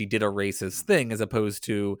sense of she did a racist thing as opposed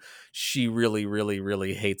to she really, really,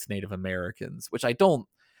 really hates Native Americans, which I don't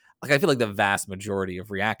like. I feel like the vast majority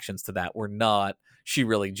of reactions to that were not she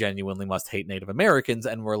really genuinely must hate Native Americans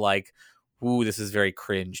and were like, ooh, this is very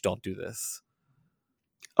cringe. Don't do this.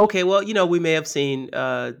 Okay, well, we may have seen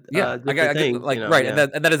I get, like, right, yeah.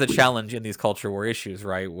 and that is a challenge in these culture war issues,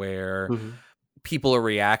 right, where people are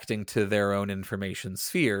reacting to their own information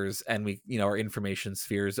spheres, and we, our information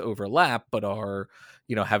spheres overlap, but are,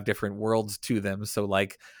 have different worlds to them. So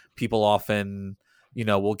like people often,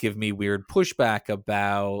 will give me weird pushback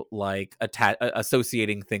about like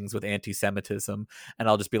associating things with anti-Semitism. And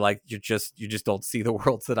I'll just be like, you just don't see the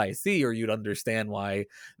worlds that I see, or you'd understand why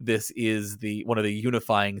this is one of the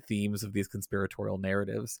unifying themes of these conspiratorial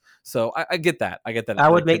narratives. So I get that. I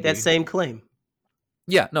would make that same claim.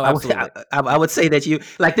 Yeah, no, absolutely. I would say that you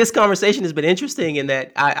like this conversation has been interesting in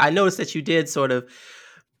that I noticed that you did sort of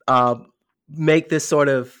make this sort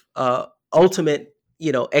of ultimate,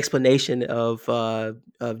 explanation of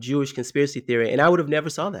Jewish conspiracy theory, and I would have never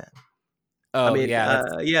saw that. Oh, I mean, yeah.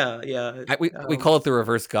 We call it the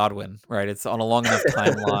reverse Godwin, right? It's on a long enough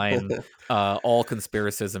timeline. All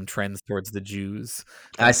conspiracism trends towards the Jews.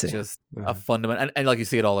 That's just a fundamental, and like you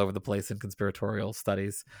see it all over the place in conspiratorial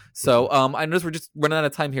studies. So I notice we're just running out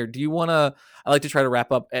of time here. Do you want to? I like to try to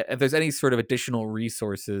wrap up. If there's any sort of additional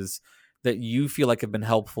resources that you feel like have been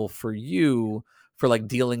helpful for you for like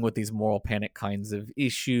dealing with these moral panic kinds of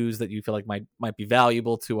issues that you feel like might be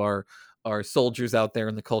valuable to our soldiers out there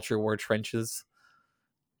in the culture war trenches.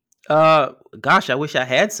 Gosh, I wish I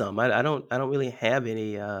had some. I don't really have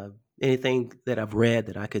anything that I've read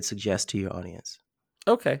that I could suggest to your audience.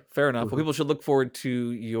 Okay, fair enough. Well, people should look forward to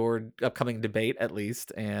your upcoming debate at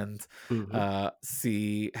least, and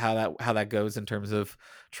see how that goes in terms of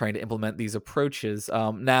trying to implement these approaches.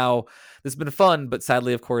 Now, this has been fun, but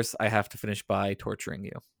sadly, of course, I have to finish by torturing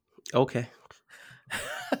you. Okay.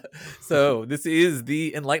 So this is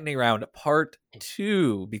the enlightening round part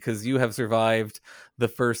 2, because you have survived the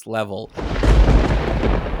first level.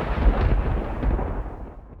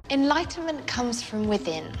 Enlightenment comes from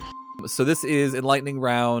within. So this is enlightening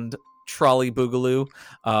round Trolley Boogaloo.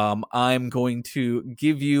 I'm going to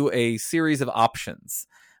give you a series of options.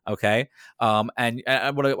 Okay. And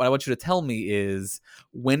what I want you to tell me is,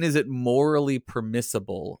 when is it morally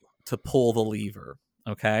permissible to pull the lever?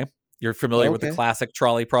 Okay. You're familiar with the classic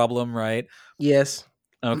trolley problem, right? Yes.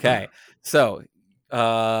 Okay. So,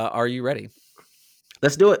 are you ready?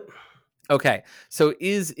 Let's do it. Okay. So,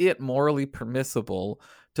 is it morally permissible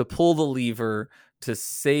to pull the lever to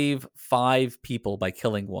save 5 people by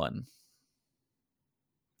killing 1?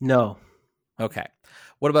 No. Okay.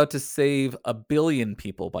 What about to save 1 billion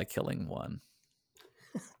people by killing 1?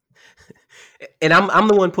 And I'm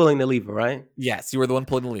the one pulling the lever, right? Yes, you were the one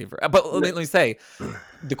pulling the lever. But let me say,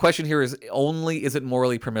 the question here is only, is it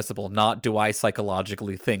morally permissible? Not, do I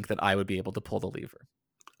psychologically think that I would be able to pull the lever?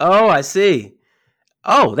 Oh, I see.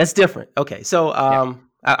 Oh, that's different. Okay, so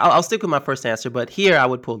I'll stick with my first answer, but here I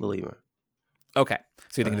would pull the lever. Okay,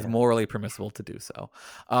 so you think it's morally permissible to do so.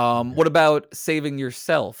 What about saving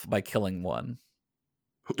yourself by killing 1?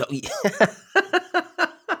 Well,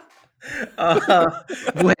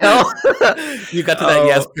 you got to that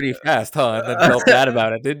yes pretty fast, huh? And then felt bad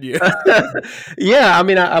about it, didn't you? Yeah, I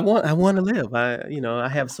mean, I want to live. I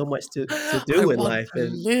have so much to do in life.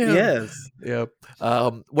 And yes. Yep.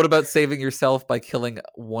 What about saving yourself by killing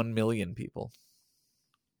 1 million people?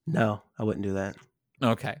 No, I wouldn't do that.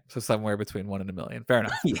 Okay, so somewhere between 1 and 1 million. Fair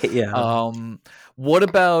enough. Yeah. What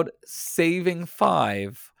about saving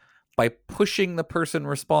 5 by pushing the person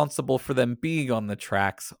responsible for them being on the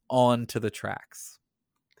tracks onto the tracks?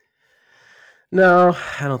 No,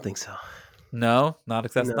 I don't think so. No, not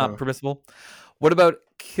permissible. What about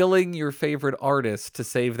killing your favorite artist to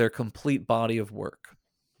save their complete body of work?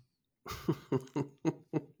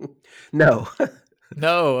 No.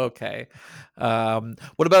 No, okay.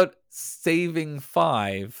 What about saving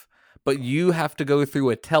 5, but you have to go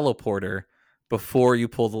through a teleporter before you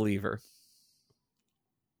pull the lever?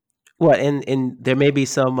 What? And there may be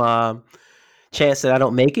some chance that I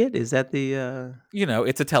don't make it? Is that the?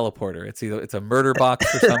 It's a teleporter. It's a murder box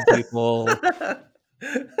for some people.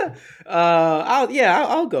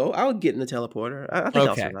 I'll go. I'll get in the teleporter. I think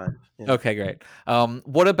I'll survive. Yeah. Okay, great.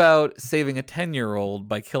 What about saving a 10-year-old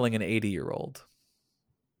by killing an 80-year-old?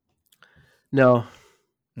 No.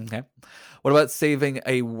 Okay. What about saving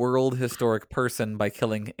a world historic person by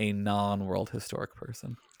killing a non-world historic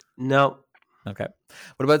person? No. Okay.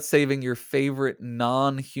 What about saving your favorite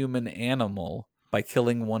non-human animal by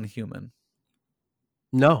killing 1 human?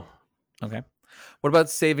 No. Okay. What about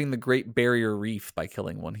saving the Great Barrier Reef by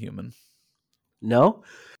killing 1 human? No.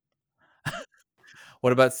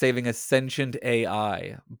 What about saving a sentient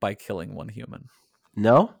AI by killing 1 human?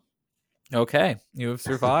 No. Okay, you have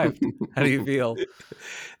survived. How do you feel?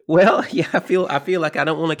 Well, yeah, I feel like I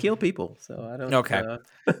don't want to kill people, so I don't. Okay.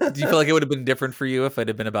 Do you feel like it would have been different for you if it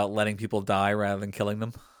had been about letting people die rather than killing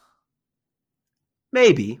them?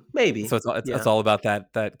 Maybe. So it's all about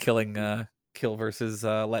that kill versus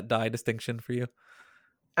let die distinction for you.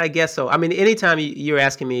 I guess so. I mean, anytime you're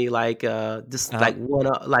asking me like like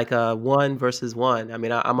 1 versus 1, I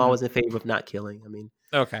mean, I'm always in favor of not killing. I mean,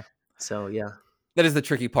 okay. So yeah. That is the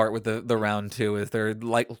tricky part with the round 2, is there are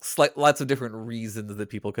lots of different reasons that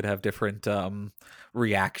people could have different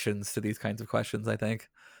reactions to these kinds of questions, I think.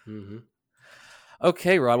 Mm-hmm.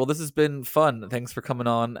 Okay, Rod. Well, this has been fun. Thanks for coming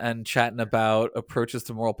on and chatting about approaches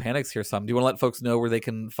to moral panics here. Do you want to let folks know where they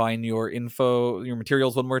can find your info, your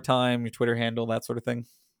materials one more time, your Twitter handle, that sort of thing?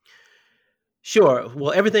 Sure.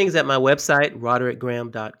 Well, everything's at my website,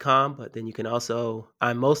 roderickgraham.com, but then you can also,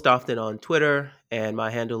 I'm most often on Twitter, and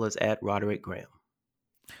my handle is at Roderick Graham.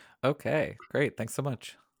 Okay, great. Thanks so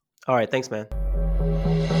much. All right. Thanks, man.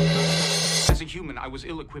 As a human, I was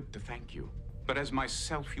ill-equipped to thank you. But as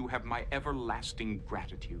myself, you have my everlasting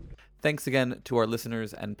gratitude. Thanks again to our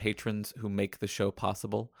listeners and patrons who make the show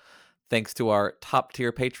possible. Thanks to our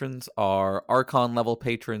top-tier patrons, our Archon-level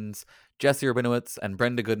patrons, Jesse Urbinowitz and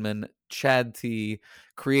Brenda Goodman, Chad T,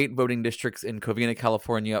 create voting districts in Covina,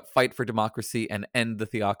 California, fight for democracy and end the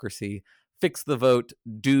theocracy, fix the vote,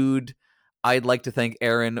 dude. I'd like to thank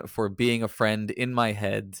Aaron for being a friend in my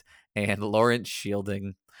head, and Lawrence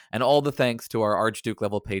Shielding. And all the thanks to our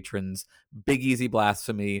Archduke-level patrons, Big Easy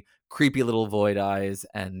Blasphemy, Creepy Little Void Eyes,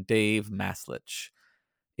 and Dave Maslich.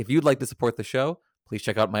 If you'd like to support the show, please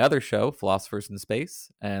check out my other show, Philosophers in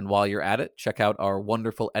Space. And while you're at it, check out our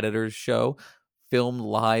wonderful editors show, Film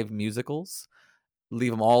Live Musicals.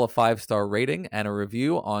 Leave them all a 5-star rating and a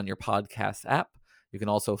review on your podcast app. You can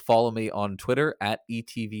also follow me on Twitter at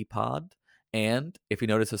ETVPod. And if you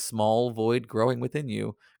notice a small void growing within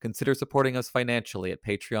you, consider supporting us financially at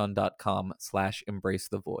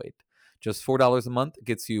patreon.com/embracethevoid. Just $4 a month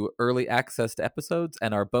gets you early access to episodes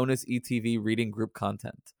and our bonus ETV reading group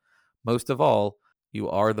content. Most of all, you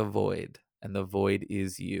are the void, and the void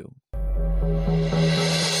is you.